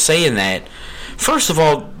people are saying that, First of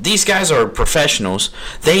all, these guys are professionals.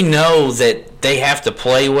 They know that they have to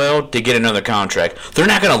play well to get another contract. They're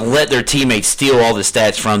not going to let their teammates steal all the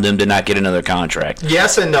stats from them to not get another contract.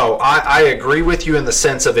 Yes and no. I agree with you in the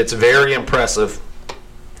sense of it's very impressive.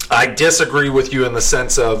 I disagree with you in the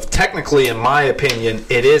sense of, technically, in my opinion,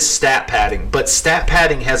 it is stat padding, but stat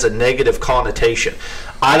padding has a negative connotation.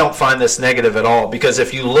 I don't find this negative at all, because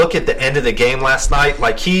if you look at the end of the game last night,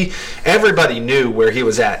 everybody knew where he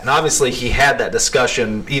was at, and obviously he had that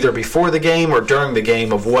discussion either before the game or during the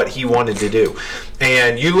game of what he wanted to do.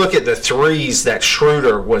 And you look at the threes that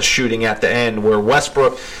Schroeder was shooting at the end, where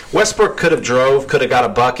Westbrook could have could have got a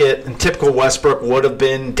bucket, and typical Westbrook would have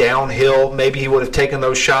been downhill. Maybe he would have taken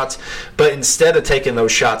those shots, but instead of taking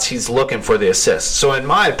those shots, he's looking for the assist. So in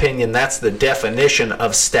my opinion, that's the definition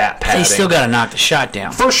of stat padding. They still got to knock the shot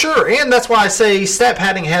down. For sure, and that's why I say stat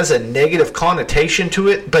padding has a negative connotation to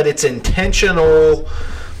it, but it's intentional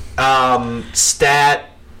stat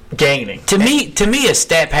gaining. To me, a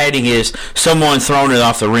stat padding is someone throwing it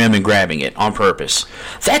off the rim and grabbing it on purpose.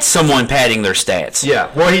 That's someone padding their stats.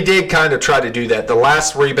 Yeah, well, he did kind of try to do that. The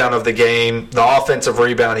last rebound of the game, the offensive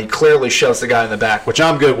rebound, he clearly shoves the guy in the back, which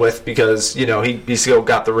I'm good with because, he still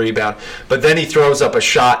got the rebound. But then he throws up a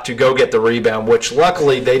shot to go get the rebound, which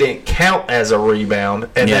luckily they didn't count as a rebound.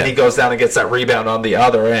 And then he goes down and gets that rebound on the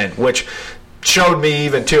other end, which showed me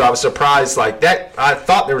even too. I was surprised like that. I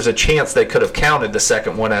thought there was a chance they could have counted the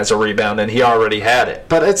second one as a rebound, and he already had it.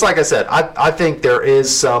 But it's like I said, I think there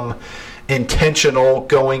is some intentional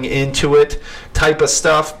going into it type of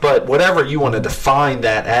stuff. But whatever you want to define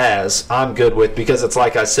that as, I'm good with, because it's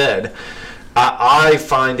like I said, I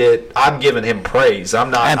find it. I'm giving him praise.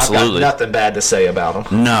 I'm not. Absolutely. I've got nothing bad to say about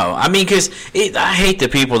him. No, I mean, because I hate the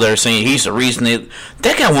people that are saying he's the reason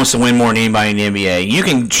that guy wants to win more than anybody in the NBA. You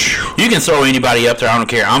can throw anybody up there. I don't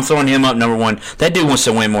care. I'm throwing him up number one. That dude wants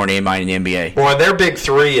to win more than anybody in the NBA. Well, their big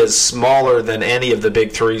three is smaller than any of the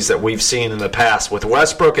big threes that we've seen in the past, with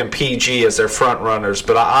Westbrook and PG as their front runners.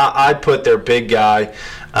 But I'd put their big guy,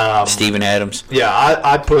 Steven Adams. Yeah,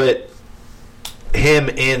 I'd put him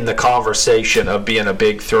in the conversation of being a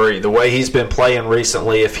big three. The way he's been playing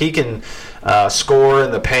recently, if he can score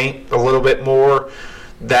in the paint a little bit more,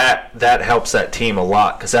 that helps that team a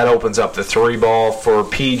lot, because that opens up the three ball for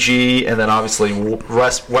PG, and then obviously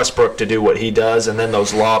Westbrook to do what he does, and then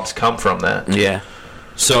those lobs come from that. Yeah.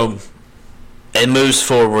 So it moves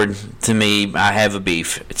forward to me. I have a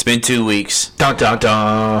beef. It's been 2 weeks. Dun, dun,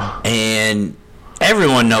 dun. And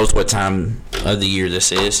everyone knows what time of the year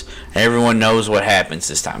this is. Everyone knows what happens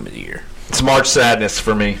this time of the year. It's March Sadness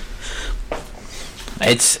for me.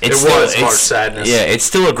 It was March Sadness. Yeah, it's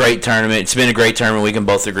still a great tournament. It's been a great tournament. We can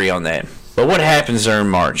both agree on that. But what happens during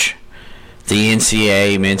March? The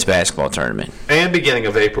NCAA men's basketball tournament. And beginning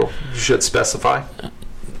of April. You should specify.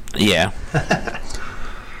 Yeah.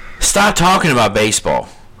 Stop talking about baseball.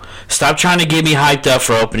 Stop trying to get me hyped up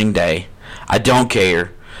for opening day. I don't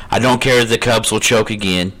care. I don't care that the Cubs will choke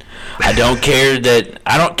again. I don't care.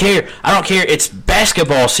 It's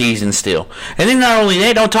basketball season still. And then not only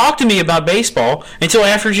that, don't talk to me about baseball until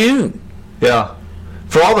after June. Yeah.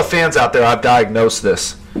 For all the fans out there, I've diagnosed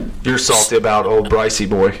this. You're salty about old Brycey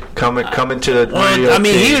boy coming to the radio. I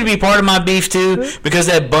mean, he would be part of my beef too, because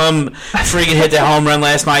that bum freaking hit that home run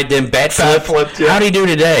last night, then bat flipped. Yeah. How'd he do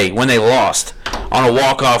today when they lost on a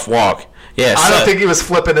walk-off walk? Yeah, I don't think he was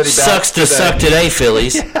flipping any bats. Sucks to suck today,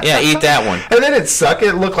 Phillies. Yeah, eat that one. And then it sucked.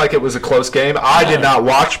 It looked like it was a close game. I did not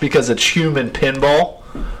watch because it's human pinball.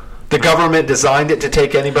 The government designed it to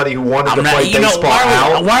take anybody who wanted to play baseball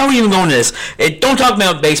out. Why are we even going to this? Don't talk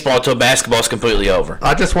about baseball until basketball's completely over.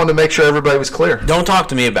 I just wanted to make sure everybody was clear. Don't talk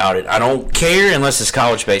to me about it. I don't care unless it's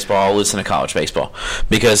college baseball. I'll listen to college baseball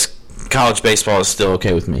because college baseball is still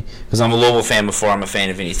okay with me, because I'm a Louisville fan before I'm a fan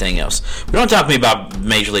of anything else. But don't talk to me about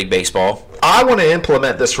Major League Baseball. I want to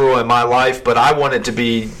implement this rule in my life, but I want it to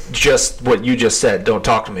be just what you just said. Don't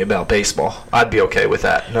talk to me about baseball. I'd be okay with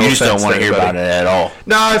that. No, you just don't want to hear about it at all.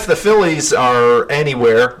 No, if the Phillies are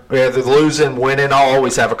anywhere, whether losing, winning, I'll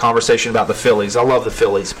always have a conversation about the Phillies. I love the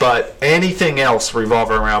Phillies. But anything else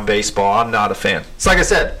revolving around baseball, I'm not a fan. It's like I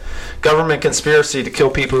said, government conspiracy to kill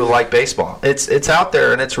people who like baseball. It's out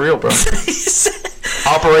there and it's real, bro.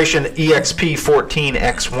 Operation EXP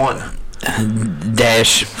 14X1.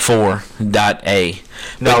 -4.A.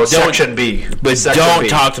 No, Section B. But don't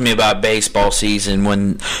talk to me about baseball season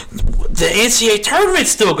when the NCAA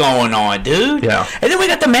tournament's still going on, dude. Yeah. And then we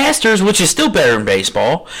got the Masters, which is still better than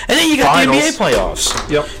baseball. And then you got Finals. the NBA playoffs.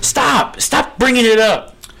 Yep. Stop bringing it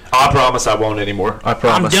up. I promise I won't anymore. I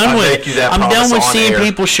promise. I'm done with seeing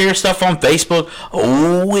people share stuff on Facebook.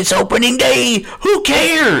 Oh, it's opening day. Who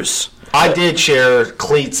cares? I did share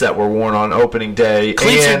cleats that were worn on opening day.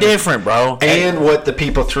 Cleats are different, bro. And what the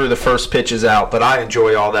people threw the first pitches out, but I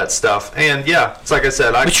enjoy all that stuff. And yeah, it's like I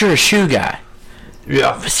said, but you're a shoe guy.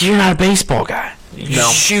 Yeah. But you're not a baseball guy. You're No.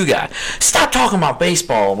 a shoe guy. Stop talking about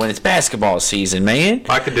baseball when it's basketball season, man.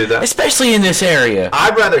 I could do that. Especially in this area.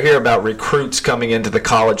 I'd rather hear about recruits coming into the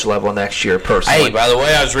college level next year, personally. Hey, by the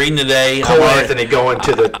way, I was reading today. Cole Anthony going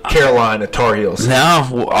to the Carolina Tar Heels.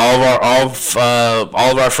 No, all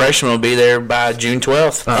of our freshmen will be there by June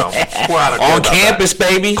 12th. Oh, well, I don't care On about campus,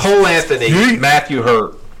 baby. Cole Anthony, Matthew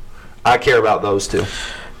Hurt. I care about those two.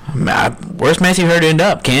 Where's Matthew Hurt end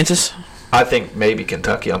up? Kansas? I think maybe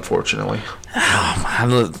Kentucky, unfortunately.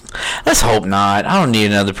 Let's hope not. I don't need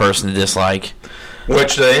another person to dislike.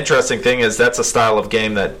 Which the interesting thing is that's a style of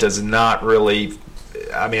game that does not really,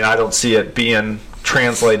 I mean, I don't see it being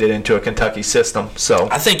translated into a Kentucky system. So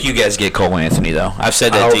I think you guys get Cole Anthony, though. I've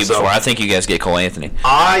said that to you before. I think you guys get Cole Anthony.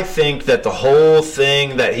 I think that the whole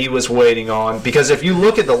thing that he was waiting on, because if you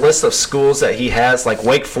look at the list of schools that he has, like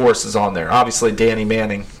Wake Forest is on there. Obviously, Danny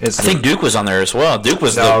Manning is. I think Duke was on there as well. Duke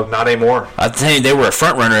was not anymore. I think they were a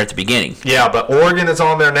front runner at the beginning. Yeah, but Oregon is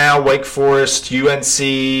on there now. Wake Forest, UNC,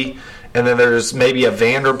 and then there's maybe a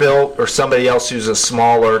Vanderbilt or somebody else who's a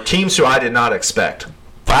smaller teams who I did not expect.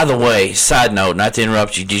 By the way, side note, not to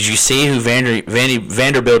interrupt you, did you see who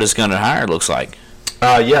Vanderbilt is going to hire, looks like?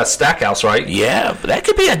 Yeah, Stackhouse, right? Yeah, but that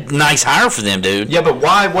could be a nice hire for them, dude. Yeah, but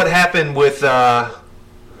why? What happened with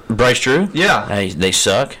Bryce Drew? Yeah. They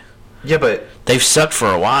suck. Yeah, but they've sucked for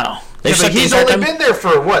a while. Yeah, but he's only been there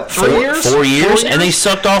for, what, 3 years? 4 years, and they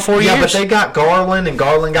sucked all 4 years. Yeah, but they got Garland, and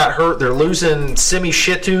Garland got hurt. They're losing Simi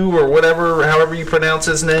Shitu or whatever, however you pronounce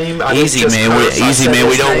his name. Easy, man.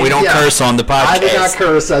 We don't curse on the podcast. I did not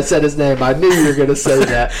curse. I said his name. I knew you were going to say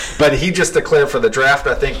that. But he just declared for the draft,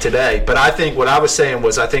 I think, today. But I think what I was saying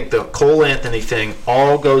was I think the Cole Anthony thing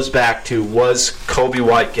all goes back to was Kobe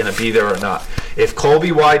White going to be there or not. If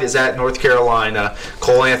Kobe White is at North Carolina,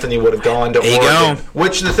 Cole Anthony would have gone to Oregon.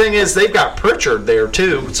 Which the thing is, they've got Pritchard there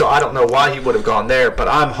too, so I don't know why he would have gone there. But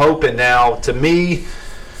I'm hoping now. To me,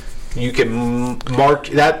 you can mark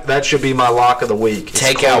that. That should be my lock of the week.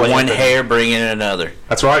 Take out one hair, bring in another.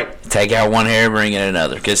 That's right. Take out one hair, bring in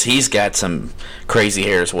another, because he's got some crazy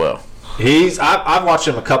hair as well. I've watched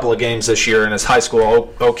him a couple of games this year in his high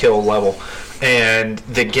school Oak Hill level. And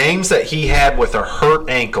the games that he had with a hurt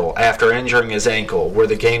ankle after injuring his ankle were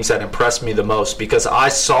the games that impressed me the most because I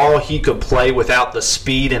saw he could play without the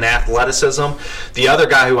speed and athleticism. The other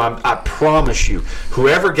guy who I promise you,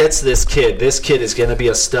 whoever gets this kid is going to be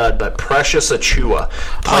a stud, but Precious Achua.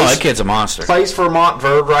 That kid's a monster. Plays for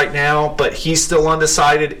Montverde right now, but he's still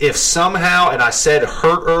undecided. If somehow, and I said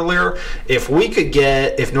hurt earlier, if we could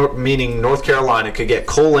get, meaning North Carolina could get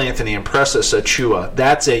Cole Anthony and Precious Achua,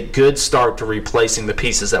 that's a good start to replacing the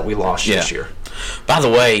pieces that we lost this year. By the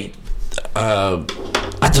way,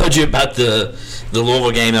 I told you about the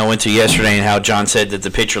Louisville game I went to yesterday and how John said that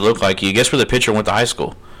the pitcher looked like you. Guess where the pitcher went to high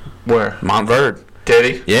school? Where? Montverde.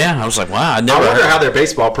 Did he? Yeah, I was like, wow. I wonder how their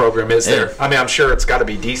baseball program is there. I mean, I'm sure it's got to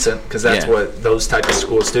be decent because that's what those type of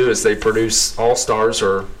schools do is they produce all-stars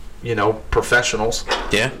or, professionals.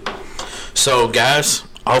 Yeah. So, guys,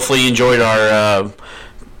 hopefully you enjoyed our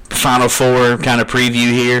Final Four kind of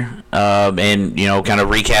preview here. And kind of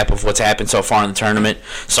recap of what's happened so far in the tournament.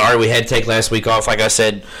 Sorry we had to take last week off. Like I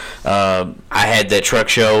said, I had that truck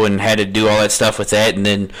show and had to do all that stuff with that, and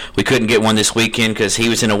then we couldn't get one this weekend because he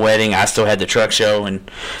was in a wedding. I still had the truck show, and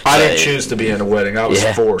I didn't choose to be in a wedding. I was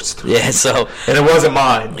forced. Yeah, and it wasn't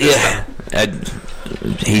mine. Yeah,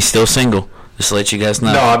 he's still single. Just to let you guys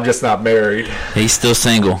know. No, I'm just not married. He's still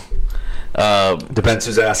single. Depends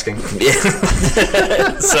who's asking.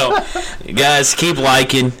 Yeah. So, guys, keep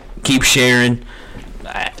liking. Keep sharing.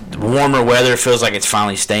 Warmer weather feels like it's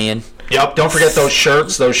finally staying. Yep. Don't forget those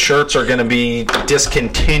shirts. Those shirts are going to be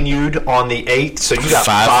discontinued on the 8th, so you got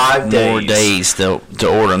 5 more days to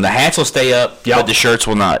order them. The hats will stay up, but the shirts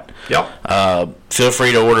will not. Yep. Feel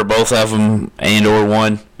free to order both of them and or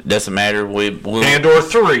one. It doesn't matter. And or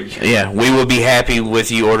 3. Yeah, we will be happy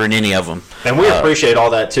with you ordering any of them. And we appreciate all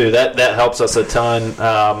that too. That helps us a ton.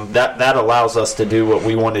 That allows us to do what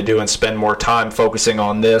we want to do and spend more time focusing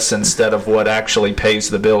on this instead of what actually pays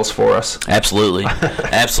the bills for us. Absolutely,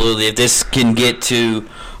 absolutely. If this can get to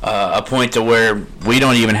a point to where we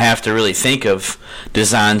don't even have to really think of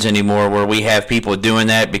designs anymore, where we have people doing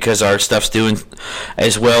that because our stuff's doing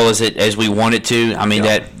as well as we want it to. I mean,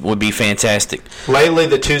 that would be fantastic. Lately,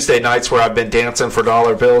 the Tuesday nights where I've been dancing for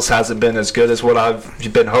dollar bills hasn't been as good as what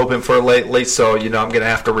I've been hoping for lately. So, I'm going to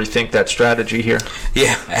have to rethink that strategy here.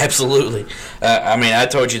 Yeah, absolutely. I mean, I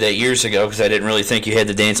told you that years ago because I didn't really think you had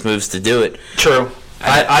the dance moves to do it. True.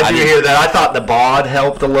 I do hear that. I thought the bod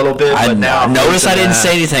helped a little bit, but now notice I didn't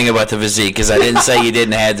say anything about the physique because I didn't say you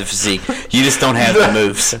didn't have the physique. You just don't have the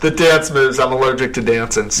moves. The dance moves. I'm allergic to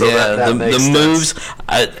dancing, so that makes the sense. moves.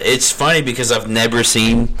 It's funny because I've never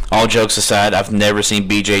seen. All jokes aside, I've never seen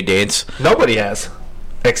BJ dance. Nobody has,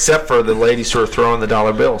 except for the ladies who are throwing the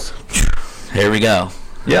dollar bills. Here we go.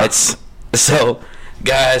 Yeah. So,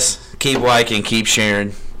 guys, keep liking, keep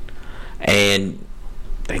sharing, and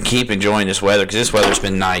keep enjoying this weather because this weather's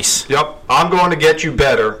been nice. Yep. I'm going to get you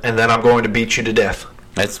better, and then I'm going to beat you to death.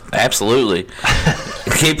 That's absolutely.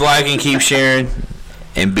 Keep liking, keep sharing,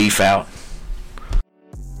 and beef out.